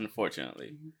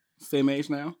 unfortunately. Same age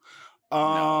now?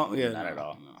 No, yeah, not at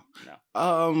all.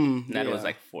 No. Ned was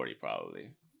like 40 probably.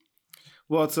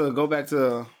 Well, to go back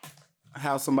to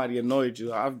how somebody annoyed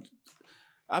you,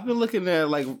 I've been looking at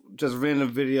like just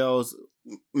random videos,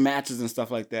 matches and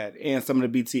stuff like that, and some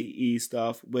of the BTE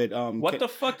stuff with What the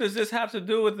fuck does this have to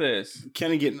do with this?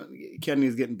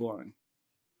 Kenny's getting boring.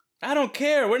 I don't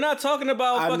care. We're not talking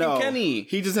about fucking Kenny.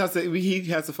 He just has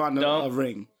to find a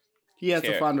ring. He has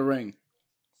to find a ring.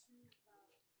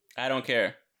 I don't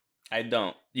care. I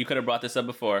don't. You could have brought this up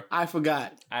before. I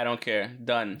forgot. I don't care.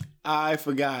 Done. I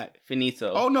forgot.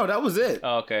 Finito. Oh no, that was it.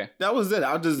 Oh, okay. That was it.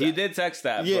 You did text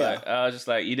that. Yeah. But I was just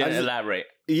like, you didn't elaborate.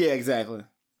 Yeah, exactly.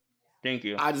 Thank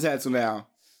you. I just had to now.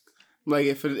 Like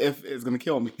if it's gonna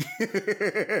kill me,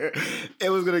 it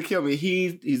was gonna kill me.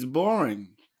 He's boring.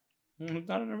 He's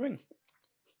not in the ring.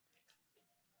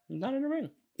 He's not in the ring.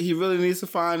 He really needs to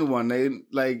find one.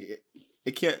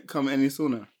 It can't come any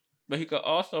sooner. But he could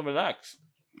also relax.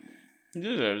 He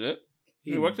deserves it.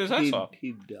 He worked his ass off.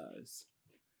 He does.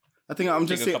 I think I'm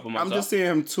just seeing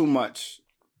him too much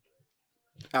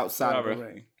outside of the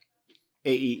ring.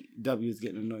 AEW is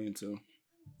getting annoying too.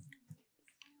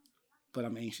 But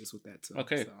I'm anxious with that too.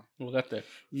 Okay, so. We'll get there.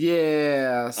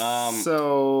 Yeah.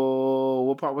 So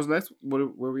what part was next? Where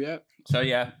we at? So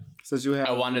yeah, since you have,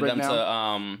 I wanted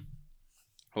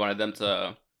them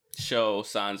to show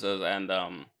Sansa's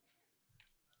and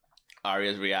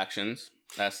Arya's reactions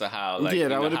as to how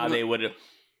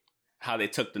how they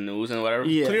took the news and whatever.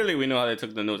 Yeah. Clearly, we know how they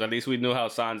took the news. At least we knew how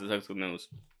Sansa took the news.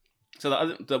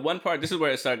 So the one part, this is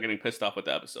where I started getting pissed off with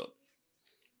the episode.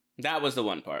 That was the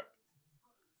one part.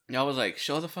 I was like,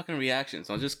 show the fucking reactions.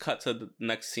 I'll just cut to the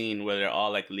next scene where they're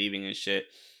all like leaving and shit.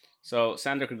 So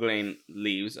Sandor Clegane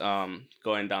leaves,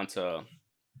 going down to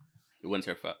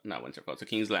not Winterfell, to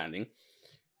King's Landing.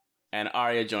 And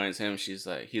Arya joins him. He's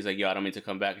like, yo, I don't mean to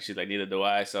come back. And she's like, neither do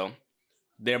I. So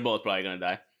they're both probably gonna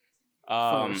die.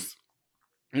 First.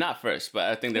 Not first, but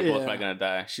I think they're both probably gonna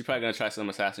die. She's probably gonna try some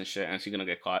assassin shit, and she's gonna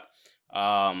get caught.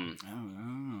 I don't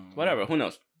know. Whatever. Who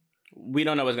knows? We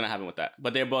don't know what's gonna happen with that.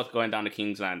 But they're both going down to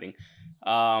King's Landing.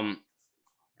 The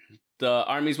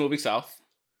army's moving south.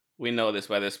 We know this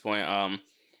by this point.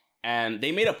 And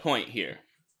they made a point here.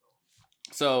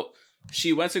 So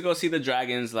she went to go see the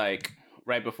dragons, like,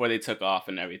 right before they took off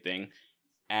and everything.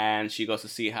 And she goes to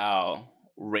see how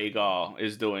Rhaegal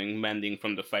is doing, mending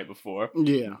from the fight before.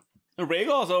 Yeah.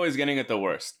 Rhaegal's always getting it the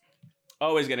worst.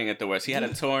 Always getting it the worst. He had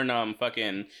a torn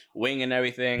fucking wing and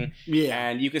everything. Yeah.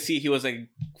 And you could see he was like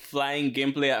flying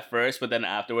Gimli at first, but then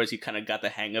afterwards he kind of got the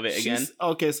hang of it again.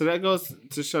 Okay, so that goes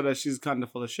to show that she's kind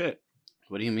of full of shit.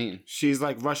 What do you mean? She's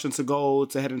like rushing to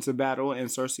head into battle, and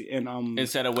Cersei and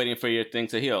instead of waiting for your thing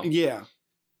to heal. Yeah.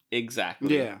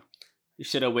 Exactly. Yeah. You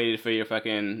should have waited for your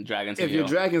fucking dragon to heal. If your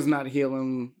dragon's not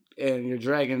healing, and your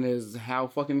dragon is how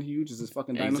fucking huge is this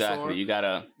fucking dinosaur? Exactly. You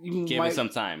gotta give it some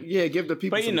time. Yeah, give the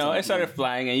people. But some time, it started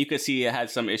flying, and you could see it had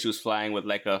some issues flying with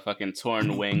like a fucking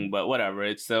torn wing. But whatever,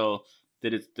 it still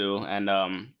did its due. And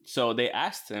so they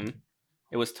asked him.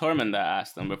 It was Tormund that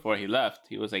asked him before he left.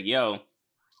 He was like, "Yo,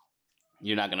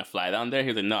 you're not gonna fly down there?" He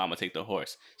was like, "No, I'm gonna take the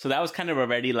horse." So that was kind of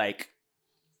already like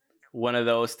one of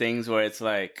those things where it's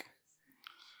like,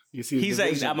 you see, he's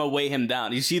like, "I'm gonna weigh him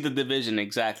down." You see the division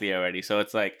exactly already. So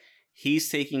it's like he's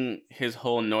taking his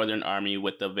whole northern army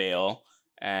with the Vale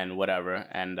and whatever,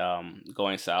 and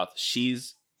going south.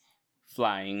 She's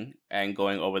flying and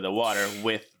going over the water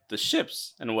with the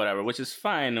ships and whatever, which is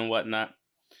fine and whatnot.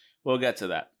 We'll get to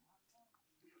that.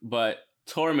 But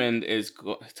Tormund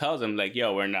tells him like,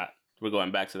 "Yo, we're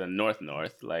going back to the north.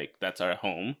 Like, that's our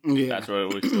home. Yeah. That's where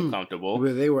we feel comfortable."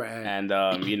 Where they were at. And,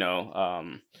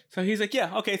 so he's like,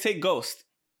 "Yeah, okay, take Ghost."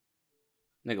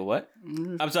 Nigga, what?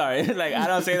 I'm sorry. Like, I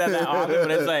don't say that often, but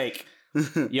it's like,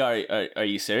 yo, are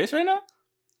you serious right now?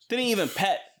 Didn't even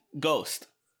pet Ghost.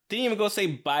 Didn't even go say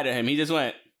bye to him. He just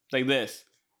went like this.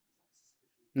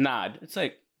 Nod. It's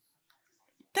like,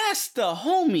 that's the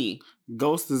homie.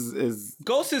 Ghost is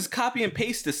Ghost is copy and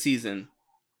paste this season.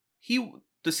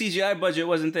 The CGI budget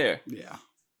wasn't there. Yeah.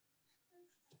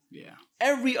 Yeah.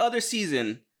 Every other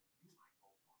season,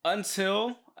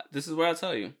 until this is where I'll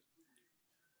tell you.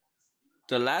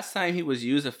 The last time he was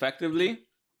used effectively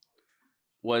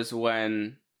was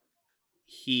when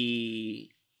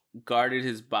he guarded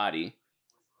his body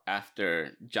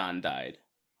after Jon died,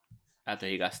 after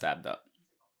he got stabbed up.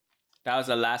 That was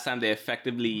the last time they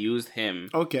effectively used him.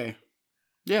 Okay.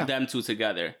 Yeah. Them two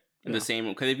together in the same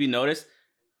room. Because if you notice,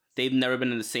 they've never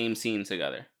been in the same scene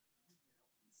together.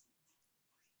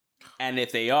 And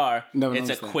if they are, it's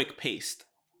a quick paste.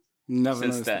 Never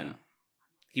since then.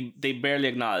 They barely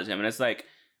acknowledge him. And it's like,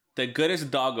 the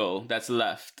goodest doggo that's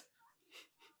left.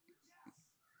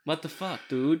 What the fuck,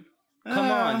 dude? Come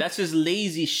on. That's just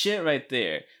lazy shit right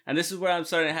there. And this is where I'm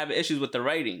starting to have issues with the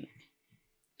writing.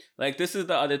 Like, this is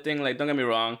the other thing. Like, don't get me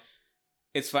wrong.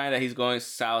 It's fine that he's going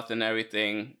south and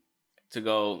everything to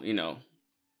go,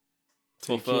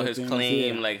 fulfill his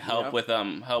claim. Yeah. Like, help with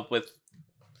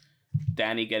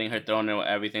Dany getting her throne and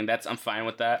everything. I'm fine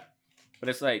with that. But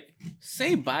it's like,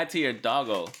 say bye to your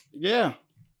doggo. Yeah.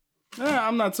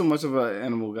 I'm not too much of an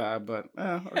animal guy, but,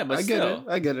 but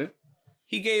I get it.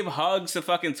 He gave hugs to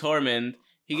fucking Tormund.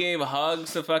 He gave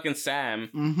hugs to fucking Sam.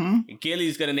 Mm-hmm.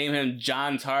 Gilly's gonna name him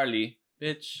John Tarly.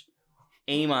 Bitch.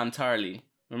 Aemon Tarly.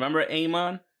 Remember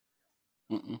Aemon?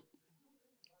 Mm-mm.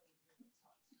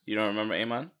 You don't remember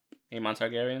Aemon? Aemon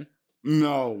Targaryen?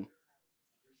 No.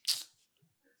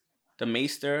 The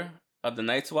Maester of the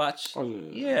Night's Watch? Oh,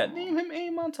 yeah, name him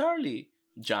Aemon Tarly.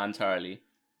 John Tarly.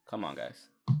 Come on, guys.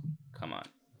 Come on.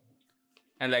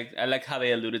 And like, I like how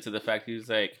they alluded to the fact she's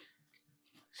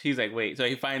like, wait. So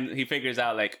he figures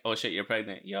out like, oh shit, you're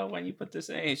pregnant. Yo, when you put this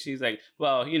in, and she's like,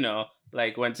 well,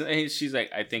 like she's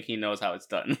like, I think he knows how it's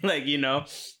done. Like,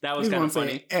 that was kind of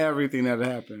funny. Everything that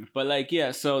happened. But like,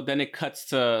 yeah. So then it cuts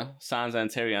to Sansa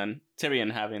and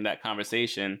Tyrion having that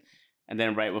conversation, and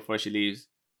then right before she leaves,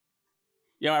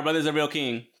 yo, our brother's a real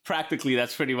king. Practically,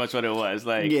 that's pretty much what it was.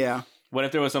 Like, yeah. What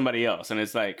if there was somebody else? And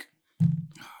it's like,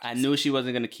 I knew she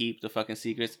wasn't going to keep the fucking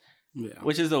secrets. Yeah.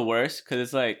 Which is the worst, because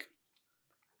it's like,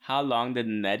 how long did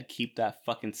Ned keep that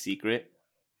fucking secret?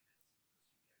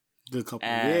 A couple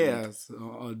years.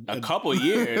 A couple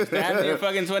years. Damn near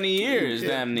fucking 20 years.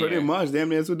 Damn near. Pretty much. Damn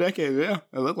near 2 decades. Yeah.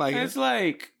 It looked like it. It's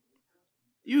like,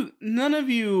 none of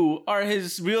you are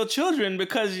his real children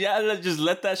because just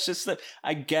let that shit slip.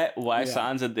 I get why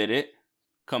Sansa did it.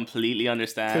 Completely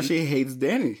understand. Because she hates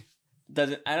Dany.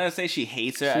 doesn't. I don't say she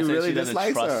hates her. She I said really she doesn't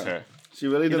dislikes trust her. her. She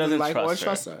really He doesn't like or trust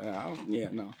trust her. Yeah,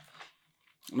 no.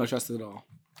 No trust at all.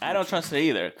 I don't trust her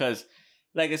either because,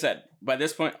 like I said, by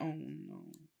this point, oh no.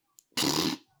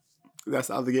 That's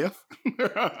the other gift?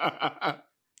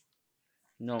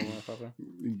 No, motherfucker.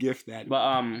 Gift that.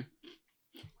 But,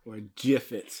 Or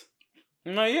GIF it.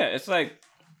 no, yeah, it's like,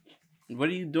 what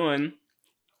are you doing?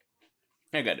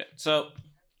 I get it. So,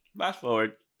 fast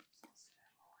forward.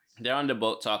 They're on the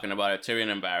boat talking about it,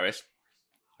 Tyrion and Varys.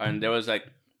 And there was like,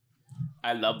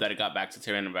 I love that it got back to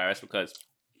Tyrion and Varys because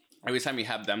every time you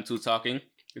have them two talking,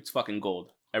 it's fucking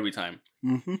gold. Every time.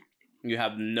 Mm-hmm. You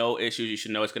have no issues. You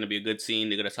should know it's going to be a good scene.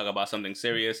 They're going to talk about something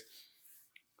serious.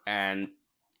 And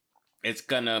it's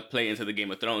going to play into the Game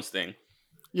of Thrones thing.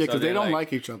 Yeah, because So they don't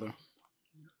like each other.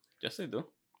 Yes, they do.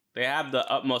 They have the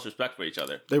utmost respect for each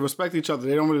other. They respect each other.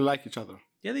 They don't really like each other.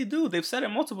 Yeah, they do. They've said it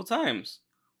multiple times.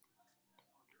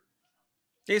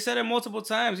 They said it multiple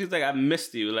times. He's like, I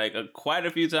missed you, like quite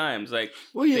a few times. Like,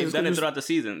 well, yeah, they've done it throughout the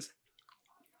seasons.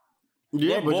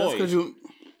 Yeah, They're but boys. just because you...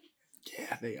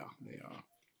 Yeah, they are. They are.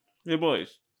 They're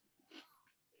boys.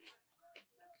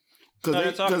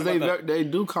 Because they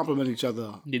do compliment each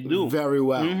other. They do. Very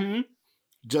well. Mm-hmm.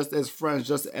 Just as friends,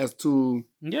 just as two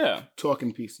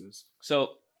talking pieces. So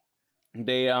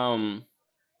they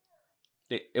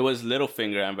it was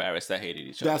Littlefinger and Varys that hated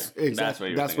each other. That's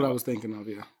exactly. That's what I was thinking of.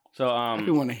 Yeah. So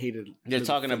everyone hated. They're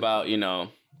talking about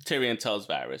Tyrion tells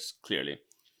Varys clearly,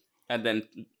 and then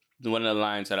one of the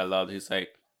lines that I loved, he's like,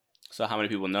 "So how many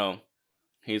people know?"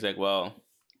 He's like, "Well,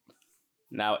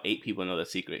 now 8 people know the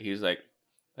secret." He's like,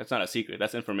 "That's not a secret.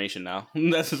 That's information now.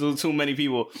 That's too many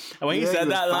people." And when he said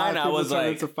that line, I was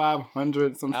like, "It's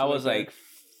 500." I was like,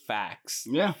 "Facts,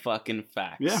 yeah, fucking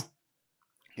facts." Yeah,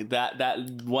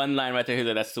 that one line right there. He's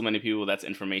like, "That's too many people. That's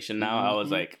information now." Mm-hmm. I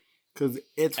was like, because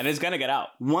it's gonna get out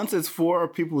once it's for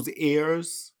people's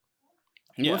ears.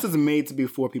 Yeah. Once it's made to be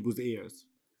for people's ears,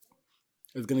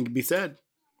 it's gonna be said.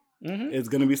 Mm-hmm. It's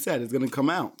gonna be said. It's gonna come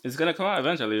out. It's gonna come out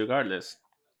eventually, regardless.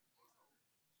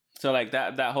 So like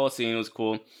that whole scene was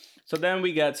cool. So then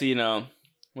we got to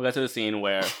the scene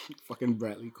where fucking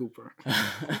Bradley Cooper.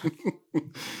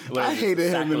 I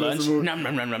hated him in this movie. Nom,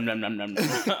 nom, nom, nom, nom, nom, nom.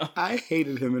 I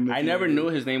hated him in this movie. I never knew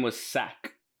his name was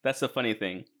Sack. That's the funny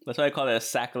thing. That's why I call it a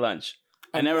sack lunch.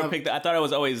 I never picked it. I thought it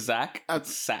was always Zach.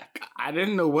 Sack. I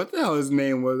didn't know what the hell his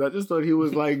name was. I just thought he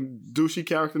was like douchey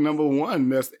character number 1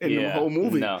 that's in the whole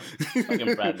movie. No.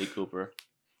 Fucking Bradley Cooper.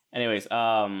 Anyways,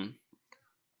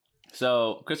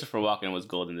 so Christopher Walken was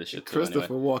gold in this shit too.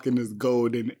 Christopher Walken is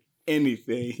gold in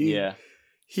anything.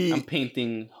 I'm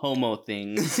painting homo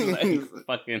things. Like,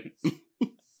 fucking.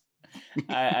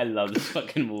 I love this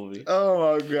fucking movie.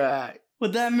 Oh my god.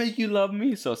 Would that make you love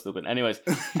me? So stupid. Anyways,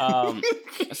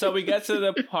 so we get to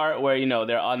the part where,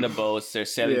 they're on the boats. They're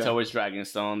sailing towards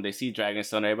Dragonstone. They see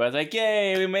Dragonstone. Everybody's like,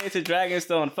 yay, we made it to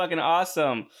Dragonstone. Fucking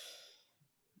awesome.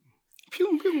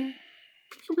 Pew, pew.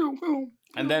 Pew, pew, pew.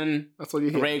 And then that's what you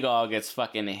hear. Rhaegal gets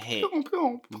fucking hit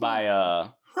by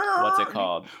what's it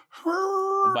called?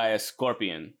 By a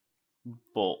scorpion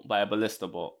bolt, by a ballista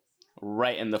bolt.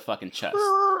 Right in the fucking chest.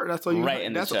 That's all you right heard.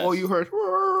 In the That's chest. all you heard.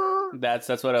 That's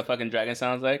what a fucking dragon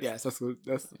sounds like? Yes, that's okay.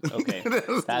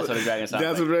 That's what a dragon sounds like.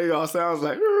 That's what Rhaegal sounds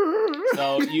like.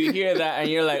 So you hear that and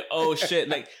you're like, oh shit.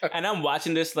 Like, and I'm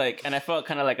watching this and I felt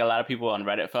kind of like a lot of people on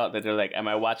Reddit felt that they're like, am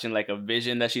I watching like a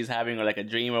vision that she's having or like a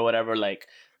dream or whatever? Like,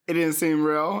 it didn't seem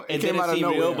real. It came didn't seem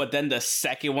real, but then the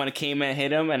second one came and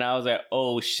hit him and I was like,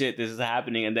 oh shit, this is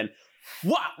happening. And then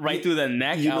right through the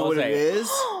neck. You know what it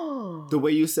is? The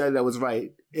way you said that was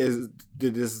right.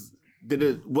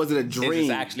 Was it a dream? Is this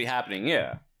actually happening?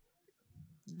 Yeah.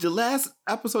 The last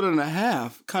episode and a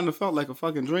half kind of felt like a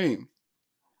fucking dream.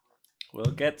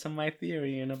 We'll get to my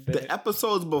theory in a bit. The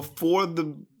episodes before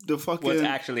the fucking... What's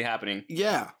actually happening.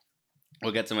 Yeah.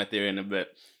 We'll get to my theory in a bit.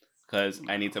 Because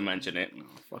I need to mention it. Oh,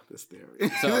 fuck this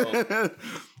theory. So,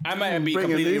 I might be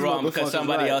completely wrong because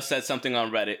somebody else said something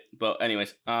on Reddit. But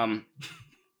anyways,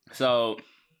 so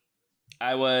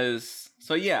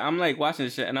I'm like watching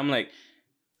this shit and I'm like,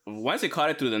 once it caught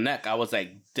it through the neck, I was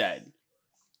like dead.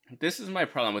 This is my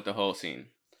problem with the whole scene.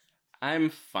 I'm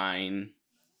fine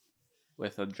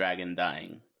with a dragon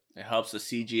dying. It helps the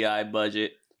CGI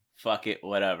budget. Fuck it,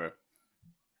 whatever.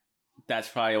 That's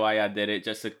probably why I did it,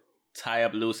 just to tie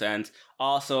up loose ends.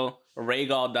 Also,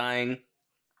 Rhaegal dying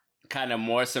kind of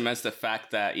more cements the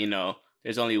fact that,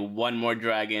 there's only one more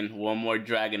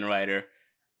dragon rider.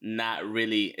 Not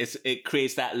really. It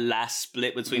creates that last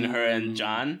split between her and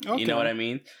Jon. Okay. You know what I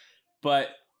mean? But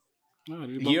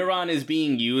Euron is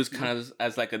being used kind of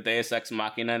as like a Deus Ex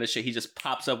Machina and shit. He just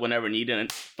pops up whenever needed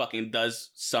and fucking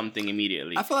does something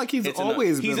immediately. I feel like he's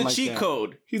always been like that. He's a cheat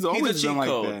code. He's always been like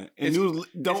that. And it's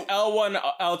L1,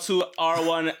 L2,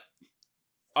 R1,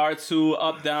 R2,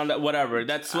 up, down, whatever.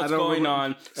 That's what's going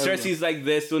on. Cersei's like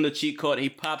this doing the cheat code. He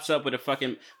pops up with a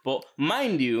fucking bolt.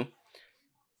 Mind you,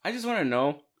 I just want to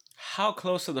know how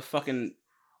close to the fucking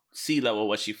sea level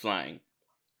was she flying?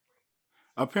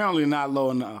 Apparently not low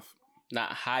enough.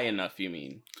 Not high enough, you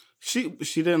mean? She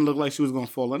didn't look like she was gonna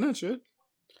fall in that shit.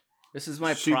 This is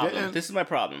my problem. This is my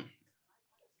problem.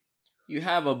 You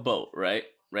have a boat, right?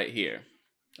 Right here.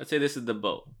 Let's say this is the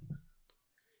boat.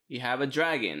 You have a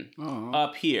dragon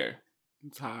up here.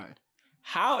 It's high.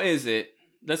 How is it?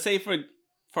 Let's say for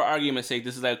argument's sake,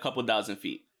 this is like a couple thousand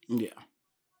feet. Yeah.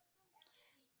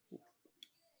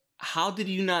 How did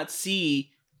you not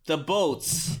see the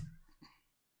boats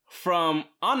from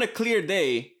on a clear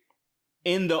day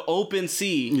in the open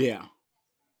sea? Yeah.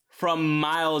 From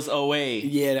miles away.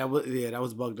 Yeah, that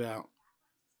was bugged out.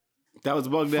 That was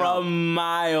bugged out. From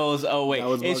miles away.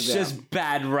 It's just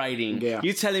bad writing. Yeah.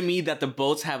 You're telling me that the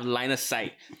boats have line of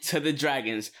sight to the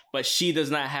dragons, but she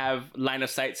does not have line of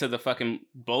sight to the fucking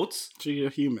boats? She's a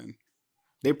human.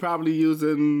 They probably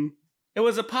using... It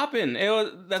was a pop-in.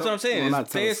 That's what I'm saying.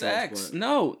 It's Deus Ex. But...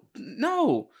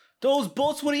 No. Those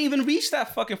bolts wouldn't even reach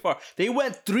that fucking far. They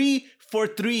went 3 for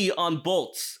 3 on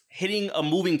bolts, hitting a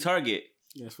moving target.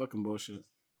 Yeah, it's fucking bullshit.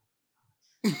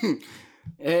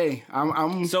 Hey,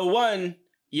 I'm... So one,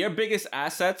 your biggest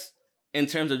assets in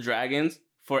terms of dragons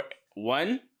for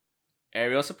 1,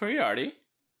 aerial superiority.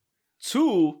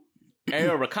 2,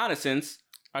 aerial reconnaissance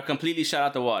are completely shot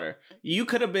out the water. You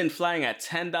could have been flying at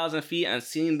 10,000 feet and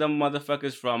seeing them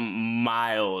motherfuckers from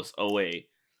miles away.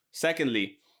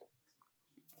 Secondly,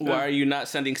 why are you not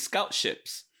sending scout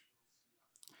ships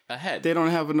ahead? They don't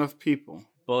have enough people.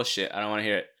 Bullshit. I don't want to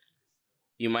hear it.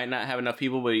 You might not have enough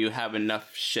people, but you have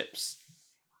enough ships.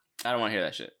 I don't want to hear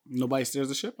that shit. Nobody steers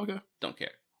the ship? Okay. Don't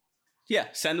care. Yeah,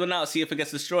 send one out, see if it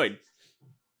gets destroyed.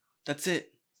 That's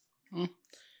it.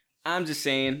 I'm just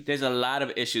saying, there's a lot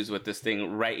of issues with this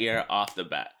thing right here off the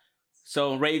bat.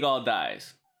 So, Rhaegal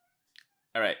dies.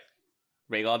 All right.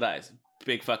 Rhaegal dies.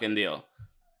 Big fucking deal.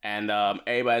 And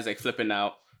everybody's like flipping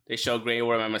out. They show Grey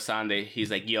Worm and Missandei.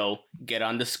 He's like, yo, get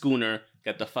on the schooner.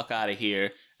 Get the fuck out of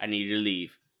here. I need you to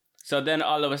leave. So then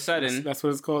all of a sudden... That's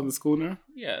what it's called, the schooner?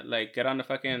 Yeah, like get on the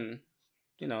fucking,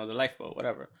 the lifeboat,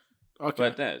 whatever. Okay.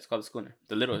 But then it's called the schooner.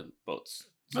 The little boats.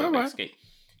 So all right. Escape.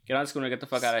 Get on the schooner, get the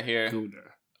fuck out of here.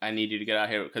 Schooner. I need you to get out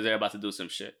here because they're about to do some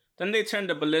shit. Then they turn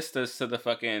the ballistas to the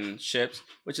fucking ships,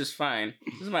 which is fine.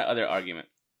 This is my other argument.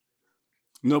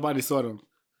 Nobody saw them.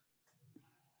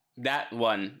 That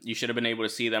one, you should have been able to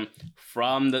see them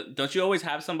from the... Don't you always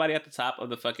have somebody at the top of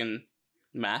the fucking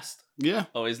mast? Yeah.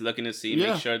 Always looking to see,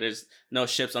 make sure there's no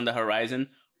ships on the horizon.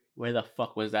 Where the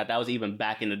fuck was that? That was even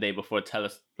back in the day before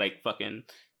fucking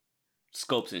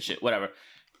scopes and shit. Whatever.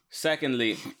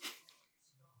 Secondly,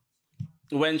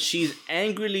 when she's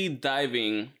angrily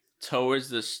diving towards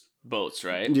the boats,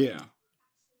 right? Yeah.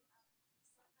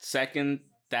 Second,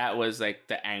 that was like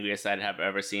the angriest I'd have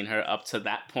ever seen her up to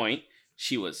that point.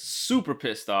 She was super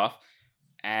pissed off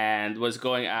and was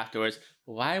going afterwards.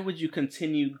 Why would you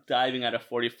continue diving at a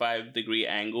 45-degree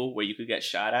angle where you could get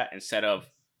shot at instead of...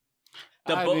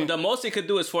 The most they could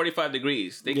do is 45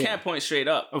 degrees. They can't point straight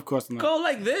up. Of course not. Go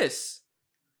like this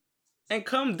and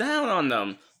come down on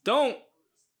them. Don't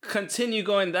continue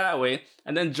going that way.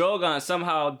 And then Drogon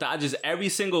somehow dodges every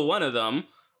single one of them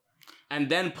and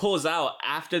then pulls out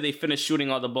after they finish shooting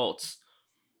all the bolts.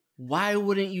 Why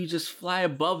wouldn't you just fly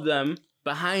above them,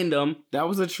 behind them? That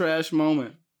was a trash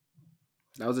moment.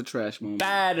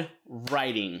 Bad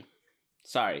writing.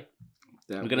 Sorry.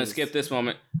 I'm going to skip this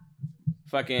moment.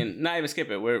 Fucking, not even skip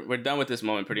it. We're done with this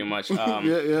moment pretty much.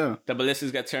 Yeah. The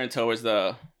ballistas get turned towards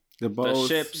the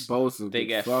ships. They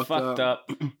get fucked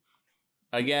up.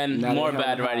 Again, now more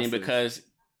bad writing because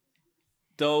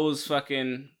those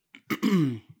fucking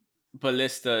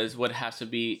ballistas would have to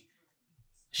be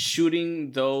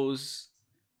shooting those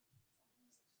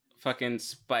fucking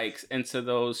spikes into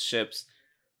those ships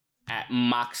at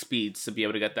Mach speeds to be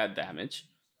able to get that damage.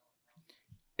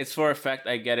 It's for effect,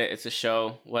 I get it. It's a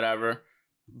show, whatever.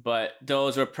 But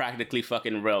those were practically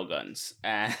fucking railguns.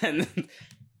 And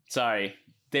sorry,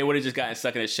 they would have just gotten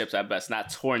stuck in the ships at best,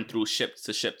 not torn through ship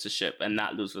to ship to ship and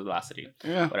not lose velocity.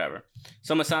 Yeah. Whatever.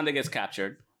 So Missandei gets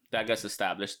captured. That gets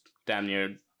established damn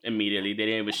near immediately. They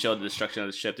didn't even show the destruction of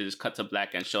the ship. They just cut to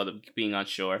black and showed them being on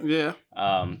shore. Yeah.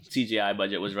 CGI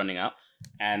budget was running out.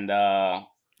 And oh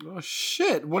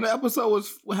shit. One episode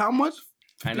was how much?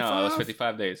 I know, it was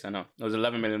 55 days. I know. It was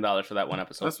 $11 million for that one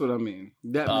episode. That's what I mean.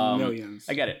 That many millions.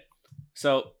 I get it.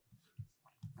 So,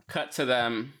 cut to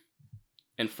them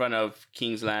in front of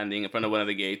King's Landing, in front of one of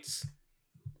the gates.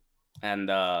 And,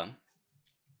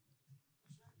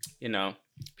 you know,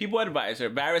 people advise her.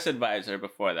 Varys advised her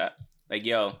before that. Like,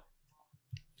 yo,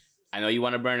 I know you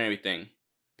want to burn everything,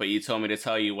 but you told me to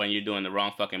tell you when you're doing the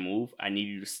wrong fucking move. I need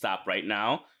you to stop right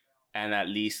now and at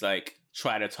least, like,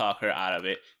 try to talk her out of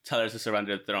it. Tell her to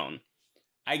surrender the throne.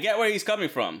 I get where he's coming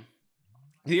from.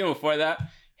 Even before that,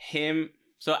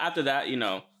 so after that, you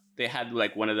know, they had,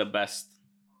 like, one of the best.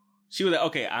 She was like,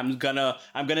 okay, I'm gonna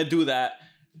do that.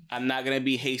 I'm not gonna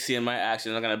be hasty in my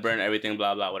actions. I'm gonna burn everything,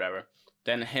 blah, blah, whatever.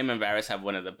 Then him and Varys have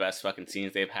one of the best fucking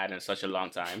scenes they've had in such a long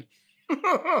time.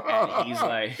 And he's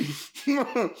like,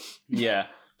 yeah.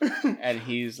 And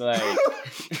he's like,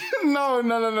 no.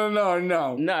 No,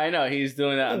 I know. He's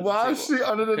doing that. Why is she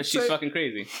under the Because she's fucking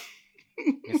crazy.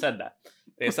 He said that.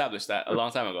 They established that a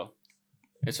long time ago.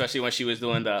 Especially when she was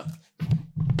doing the...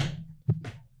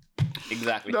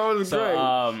 Exactly. That was great.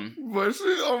 But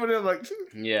she's over there like...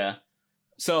 Yeah.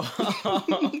 So...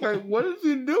 like, what is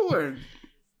he doing?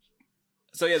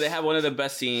 So, yeah, they have one of the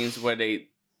best scenes where they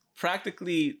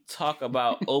practically talk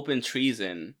about open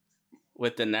treason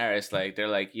with Daenerys. Like, they're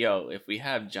like, yo, if we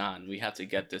have Jon, we have to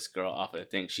get this girl off of the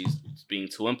thing. She's being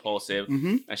too impulsive,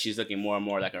 and she's looking more and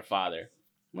more like her father.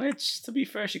 Which, to be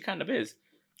fair, she kind of is.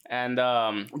 And,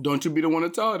 don't you be the one to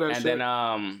tell her that shit. And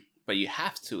then, but you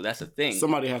have to. That's the thing.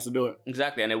 Somebody has to do it.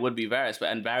 Exactly, and it would be Varys.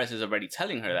 And Varys is already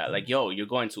telling her that. Like, yo, you're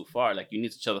going too far. Like, you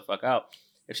need to chill the fuck out.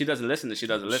 If she doesn't listen, then she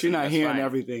doesn't listen. She's not hearing fine.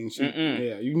 Everything.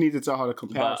 Yeah, you need to tell her the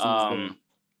comparison.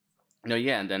 No,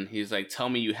 yeah, and then he's like, tell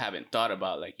me you haven't thought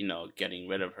about, like, you know, getting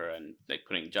rid of her and, like,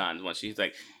 putting Jon. Once he's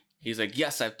like,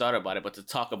 yes, I've thought about it, but to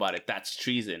talk about it, that's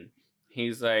treason.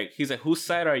 He's like, whose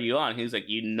side are you on? He's like,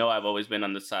 you know, I've always been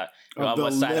on the side.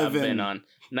 What side I've been on?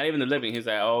 Not even the living. He's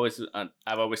like,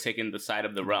 I've always taken the side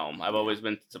of the realm. I've always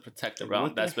been to protect the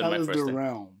realm. That's been my first thing.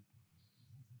 Realm?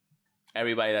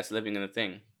 Everybody that's living in the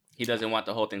thing. He doesn't want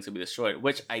the whole thing to be destroyed,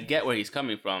 which I get where he's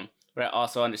coming from, but I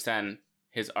also understand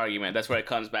his argument. That's where it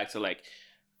comes back to, like,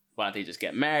 why don't they just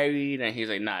get married? And he's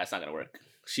like, nah, it's not going to work.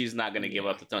 She's not going to give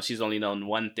up the throne. She's only known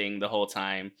one thing the whole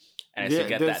time, and it's to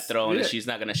get that throne, and she's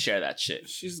not going to share that shit.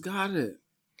 She's got it.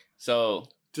 So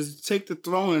just take the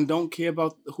throne and don't care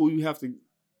about who you have to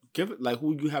give it, like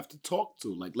who you have to talk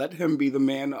to. Like, let him be the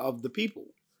man of the people.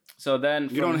 So then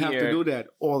you don't have to do that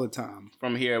all the time.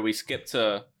 From here, we skip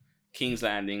to King's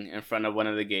Landing in front of one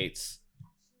of the gates.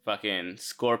 Fucking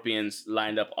scorpions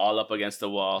lined up all up against the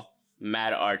wall.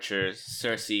 Mad archers.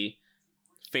 Cersei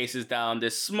faces down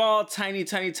this small, tiny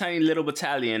little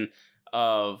battalion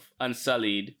of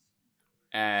Unsullied.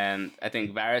 And I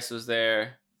think Varys was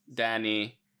there,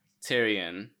 Dany,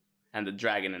 Tyrion, and the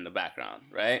dragon in the background,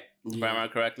 right? Yeah. If I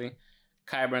remember correctly.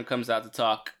 Qyburn comes out to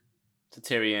talk to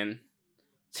Tyrion.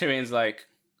 Tyrion's like,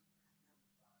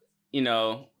 you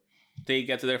know, they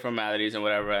get to their formalities and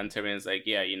whatever, and Tyrion's like,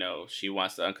 yeah, you know, she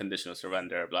wants the unconditional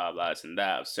surrender, blah, blah, this and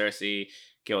that, of Cersei,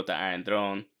 get with the Iron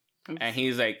Throne. And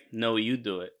he's like, no, you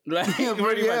do it. Like,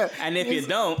 pretty much. And if you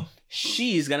don't,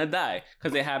 she's gonna die.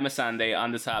 Because they have Missandei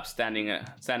on the top standing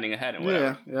ahead and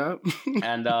whatever. Yeah.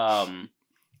 And,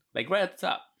 like, right at the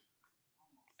top.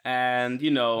 And,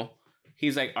 you know,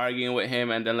 he's, like, arguing with him,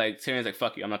 and then, like, Tyrion's like,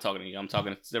 fuck you, I'm not talking to you. I'm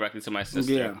talking directly to my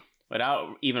sister. Yeah.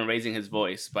 Without even raising his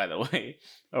voice, by the way,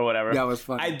 or whatever. That was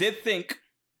funny. I did think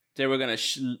they were gonna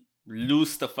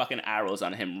loose the fucking arrows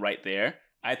on him right there.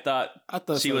 I thought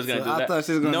she was gonna do that. Thought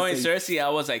she was gonna Knowing Cersei, I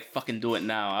was like, "Fucking do it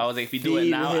now." I was like, "If you do it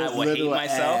now, I would hate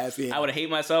myself. I would hate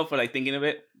myself for like thinking of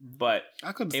it." But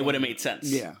it would have made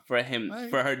sense, for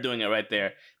her doing it right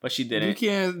there. But she didn't.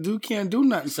 You can't do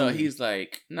nothing. So he's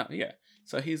like, "No, yeah."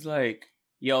 So he's like,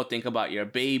 "Yo, think about your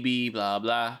baby, blah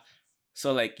blah."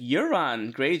 So, like,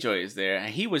 Euron Greyjoy is there,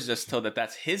 and he was just told that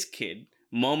that's his kid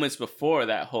moments before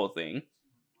that whole thing.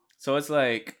 So it's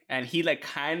like, and he, like,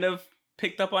 kind of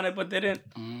picked up on it, but didn't.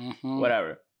 Mm-hmm.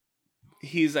 Whatever.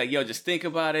 He's like, yo, just think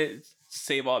about it.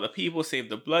 Save all the people, save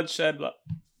the bloodshed, blah,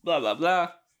 blah, blah, blah.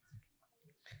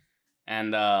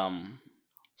 And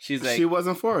she's like... She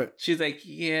wasn't for it. She's like,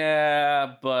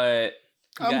 yeah, but...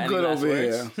 I'm good over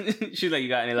here. She's like, you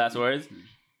got any last words?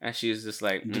 And she's just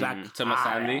like, to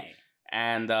Missandei.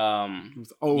 And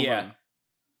yeah,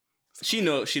 she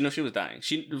knew she was dying.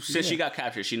 Since she got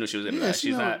captured, she knew she was gonna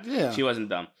die. She wasn't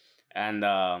dumb. And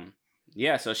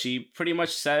so she pretty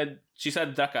much said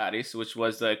Dracarys, which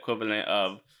was the equivalent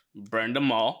of burn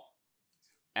them all,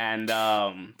 and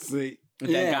then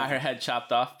got her head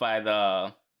chopped off by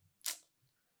the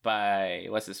by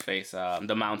what's his face?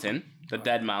 The mountain, the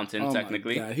dead mountain, Oh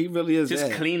technically. my God, he really is Just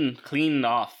dead. clean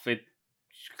off.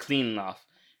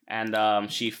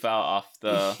 And she fell off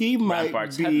the He might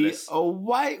ramparts be headless. a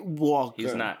White Walker.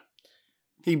 He's not.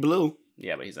 He blue.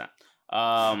 Yeah, but he's not.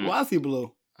 Why is he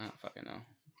blue? I don't fucking know.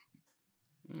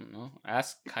 I don't know.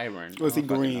 Ask Kyburn. Was he I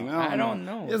don't fucking green? know. I don't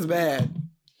know. It's bad.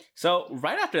 So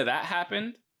right after that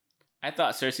happened, I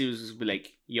thought Cersei was just be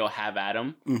like, "Yo, have at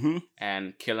him," Mm-hmm.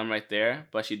 and kill him right there,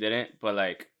 but she didn't. But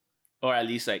like, or at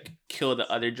least like kill the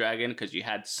other dragon because you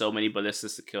had so many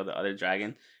ballistas to kill the other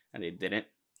dragon, and they didn't.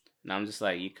 And I'm just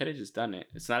like, you could have just done it.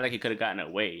 It's not like he could have gotten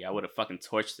away. I would have fucking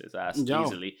torched his ass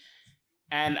easily.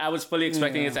 And I was fully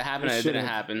expecting it to happen, and it didn't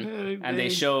happen. And they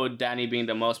showed Dany being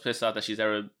the most pissed off that she's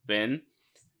ever been.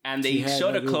 And they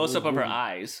showed a close up of her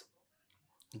eyes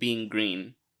being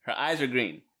green. Her eyes are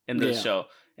green in the show.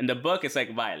 In the book, it's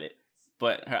like violet,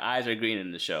 but her eyes are green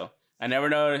in the show. I never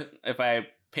know if I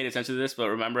paid attention to this, but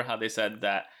remember how they said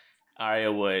that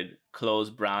Arya would close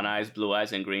brown eyes, blue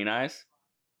eyes, and green eyes?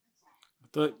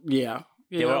 Yeah.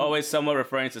 They were always somewhat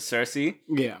referring to Cersei.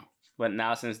 Yeah. But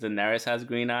now since Daenerys has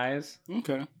green eyes.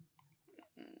 Okay.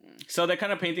 So they're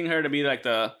kind of painting her to be like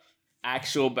the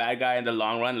actual bad guy in the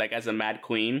long run, like as a mad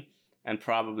queen. And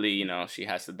probably, you know, she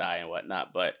has to die and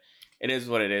whatnot. But it is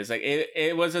what it is. Like,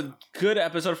 it was a good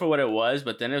episode for what it was,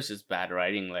 but then it was just bad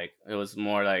writing. Like, it was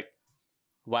more like,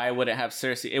 why would it have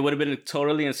Cersei? It would have been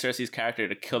totally in Cersei's character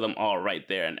to kill them all right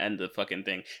there and end the fucking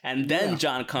thing. And then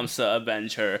Jon comes to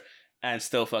avenge her and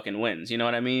still fucking wins. You know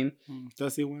what I mean?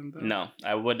 Does he win, though? No,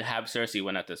 I would have Cersei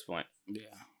win at this point. Yeah.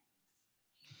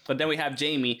 But then we have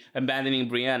Jaime abandoning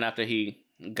Brienne after he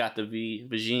got the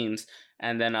Vagines.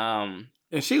 And then, and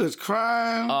she was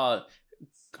crying.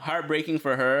 Heartbreaking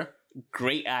for her.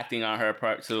 Great acting on her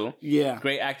part, too. Yeah.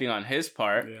 Great acting on his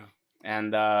part. Yeah.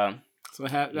 And, so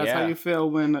that's how you feel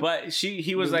when... But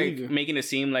he was, like, making it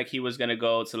seem like he was going to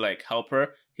go to, like, help her.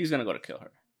 He's going to go to kill her.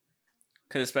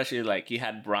 Because especially, like, he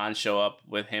had Bronn show up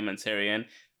with him and Tyrion,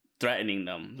 threatening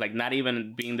them. Like, not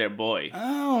even being their boy.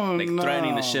 Oh, like,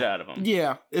 threatening the shit out of them.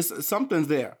 Yeah, something's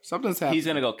there. Something's happening. He's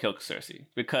going to go kill Cersei.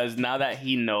 Because now that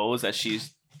he knows that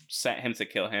she's sent him to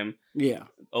kill him,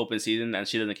 open season, and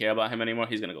she doesn't care about him anymore,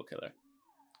 he's going to go kill her.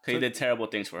 Because he did terrible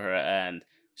things for her, and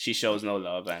she shows no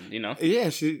love, and, you know. Yeah,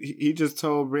 he just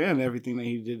told Brienne everything that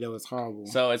he did that was horrible.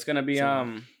 So it's going to be,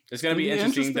 it's going to be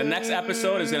interesting. The next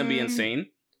episode is going to be insane.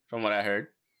 From what I heard.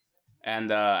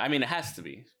 And, I mean, it has to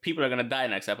be. People are going to die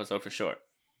next episode for sure.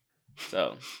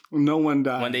 So. No one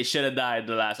died. When they should have died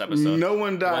the last episode. No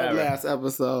one died last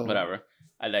episode. Whatever.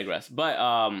 I digress. But,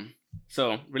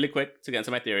 so, really quick to get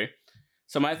into my theory.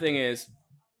 So, my thing is,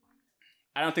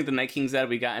 I don't think the Night King's dead.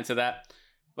 We got into that.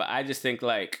 But I just think,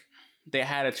 like, they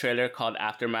had a trailer called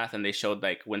Aftermath, and they showed,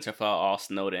 like, Winterfell all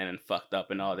snowed in and fucked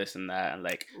up and all this and that. And,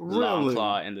 like,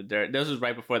 Longclaw in the dirt. This was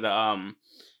right before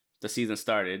the season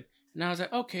started. And I was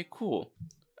like, okay, cool.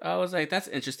 I was like, that's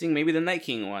interesting. Maybe the Night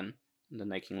King won. The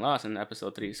Night King lost in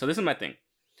episode 3. So this is my thing.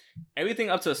 Everything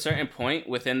up to a certain point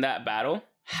within that battle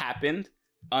happened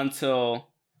until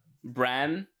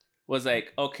Bran was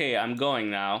like, okay, I'm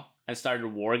going now. And started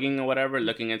warging or whatever,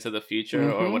 looking into the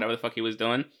future or whatever the fuck he was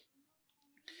doing.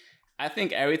 I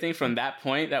think everything from that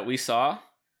point that we saw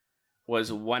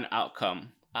was one outcome.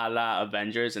 A la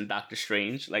Avengers and Doctor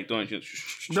Strange, like doing.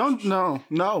 No.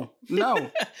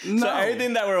 So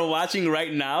everything that we're watching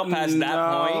right now, past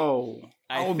that point,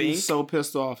 I would be so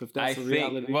pissed off if that's the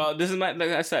reality. Well, this is like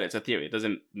I said, it's a theory. It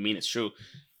doesn't mean it's true.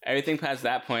 Everything past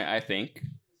that point, I think,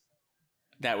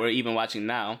 that we're even watching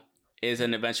now, is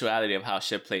an eventuality of how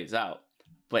shit plays out.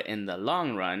 But in the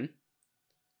long run,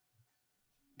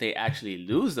 they actually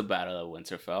lose the Battle of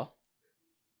Winterfell.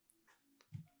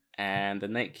 And the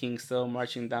Night King's still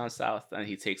marching down south, and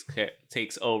he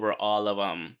takes over all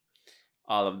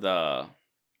of the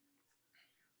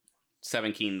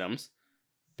 7 kingdoms.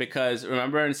 Because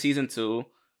remember in season 2,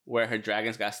 where her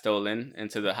dragons got stolen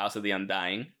into the House of the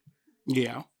Undying?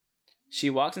 Yeah. She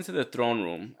walks into the throne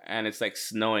room, and it's like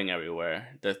snowing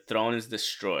everywhere. The throne is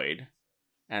destroyed,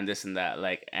 and this and that.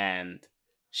 Like, and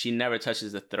she never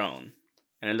touches the throne,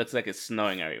 and it looks like it's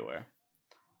snowing everywhere.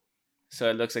 So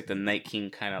it looks like the Night King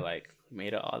kind of like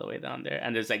made it all the way down there.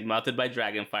 And there's like melted by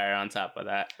dragon fire on top of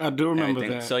that. I do remember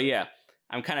that. So yeah,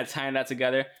 I'm kind of tying that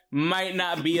together. Might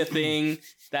not be a thing.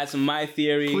 That's my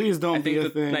theory. Please don't be a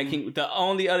thing. Night King, the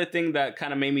only other thing that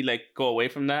kind of made me like go away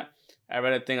from that, I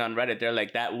read a thing on Reddit. They're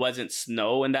like, that wasn't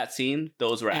snow in that scene.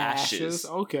 Those were ashes.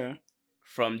 Okay.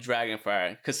 From dragon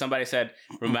fire. Because somebody said,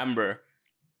 remember,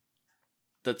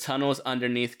 the tunnels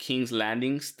underneath King's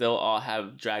Landing still all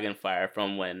have dragon fire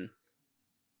from when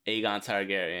Aegon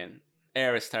Targaryen,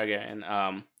 Aerys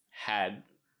Targaryen, had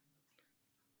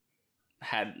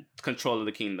had control of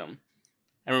the kingdom.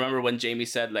 And remember when Jaime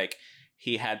said like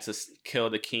he had to kill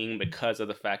the king because of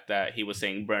the fact that he was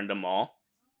saying burn them all.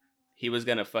 He was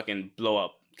gonna fucking blow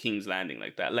up King's Landing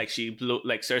like that. Like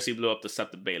Cersei blew up the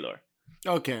Sept of Baelor.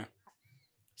 Okay.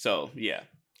 So yeah.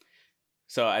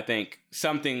 So I think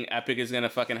something epic is gonna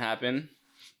fucking happen.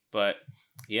 But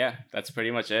yeah, that's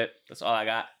pretty much it. That's all I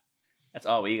got. That's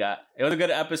all we got. It was a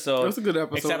good episode. It was a good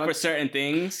episode. Except for certain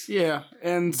things. Yeah,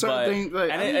 and certain things.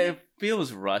 Like, and it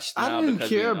feels rushed now. I didn't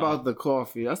care about the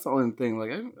coffee. That's the only thing.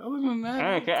 Like, other than that.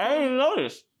 I didn't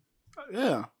notice.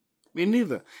 Yeah, me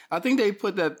neither. I think they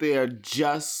put that there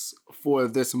just for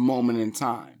this moment in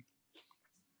time.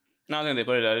 No, I think they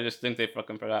put it there. I just think they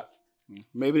fucking forgot.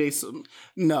 Maybe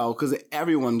no, because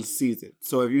everyone sees it.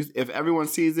 So if everyone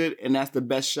sees it and that's the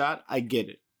best shot, I get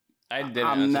it. I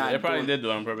didn't. They probably did do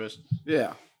it on purpose.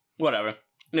 Yeah. Whatever.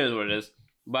 It is what it is.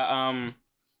 But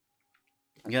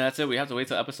yeah, that's it. We have to wait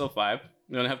till episode 5.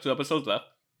 We only have 2 episodes left.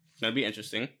 It's gonna be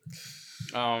interesting.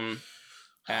 And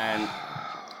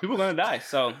people are gonna die.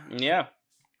 So yeah,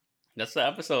 that's the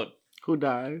episode. Who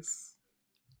dies?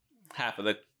 Half of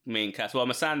the main cast. Well,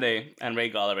 Missandei and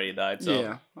Rhaegal already died. So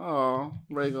yeah. Oh,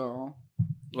 Rhaegal.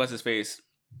 What's his face?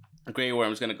 Grey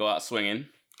Worm's gonna go out swinging.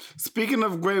 Speaking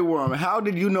of Grey Worm, how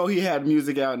did you know he had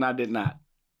music out and I did not?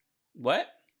 What?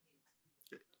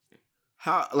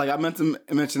 How? Like I meant to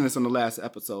mention this on the last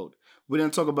episode. We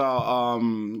didn't talk about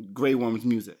Grey Worm's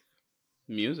music.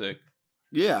 Music?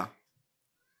 Yeah.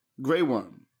 Grey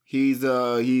Worm. He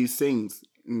sings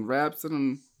and raps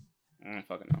and I don't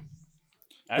fucking know.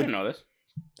 I didn't know this.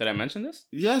 Did I mention this?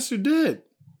 Yes, you did.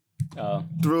 Oh.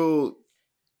 Through.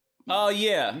 Oh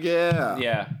yeah. Yeah.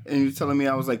 Yeah. And you're telling me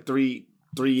I was like 3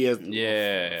 years.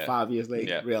 Yeah. 5 years late.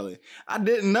 Yeah. Really. I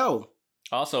didn't know.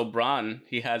 Also, Bronn,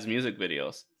 he has music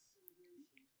videos.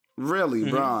 Really,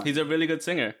 Bronn? He's a really good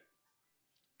singer.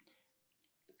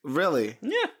 Really?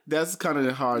 Yeah. That's kind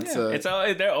of hard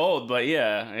to. They're old, but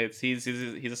yeah, he's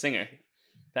a singer.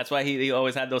 That's why he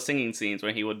always had those singing scenes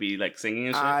where he would be like singing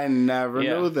and shit. I never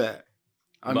knew that.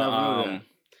 I never knew that.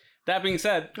 That being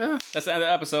said, that's the end of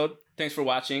the episode. Thanks for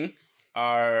watching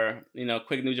our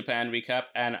quick New Japan recap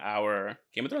and our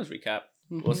Game of Thrones recap.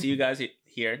 Mm-hmm. We'll see you guys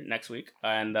here next week.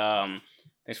 And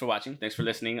thanks for watching. Thanks for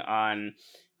listening on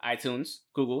iTunes,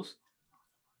 Google's,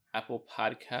 Apple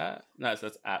Podcast. No,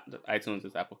 that's iTunes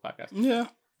is Apple Podcast. Yeah.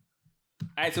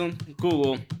 iTunes,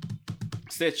 Google,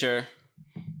 Stitcher,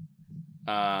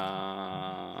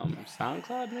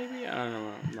 SoundCloud maybe? I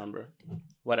don't remember.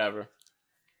 Whatever.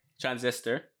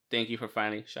 Transistor. Thank you for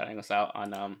finally shouting us out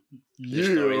on your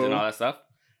stories and all that stuff.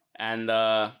 And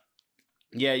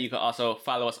you can also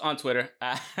follow us on Twitter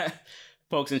at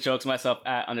Pokes and Chokes, myself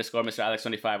at _ Mr. Alex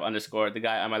 25 _ the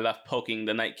guy on my left poking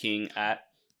the Night King at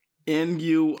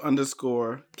NU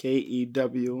 _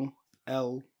 KEWLA.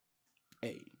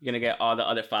 You're gonna get all the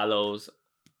other follows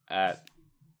at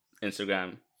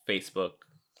Instagram, Facebook,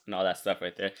 and all that stuff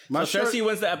right there. Cersei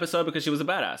wins the episode because she was a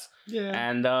badass. Yeah.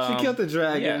 And she killed the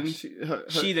dragon. Yeah,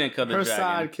 she didn't kill the dragon. Her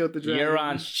side killed the dragon.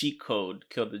 Euron's cheat code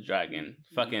killed the dragon.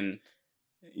 Fucking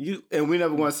and we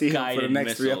never want to see him for the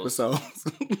next missiles. 3 episodes.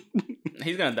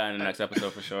 He's gonna die in the next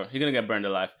episode for sure. He's gonna get burned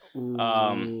alive.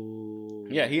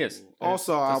 Yeah, he is.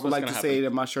 Also, I would like to say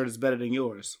that my shirt is better than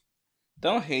yours.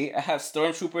 Don't hate. I have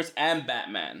Stormtroopers and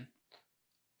Batman.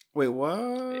 Wait,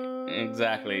 what?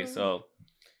 Exactly. So,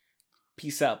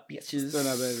 peace out, bitches. Still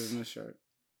not better than this shirt.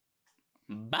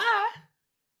 Bye.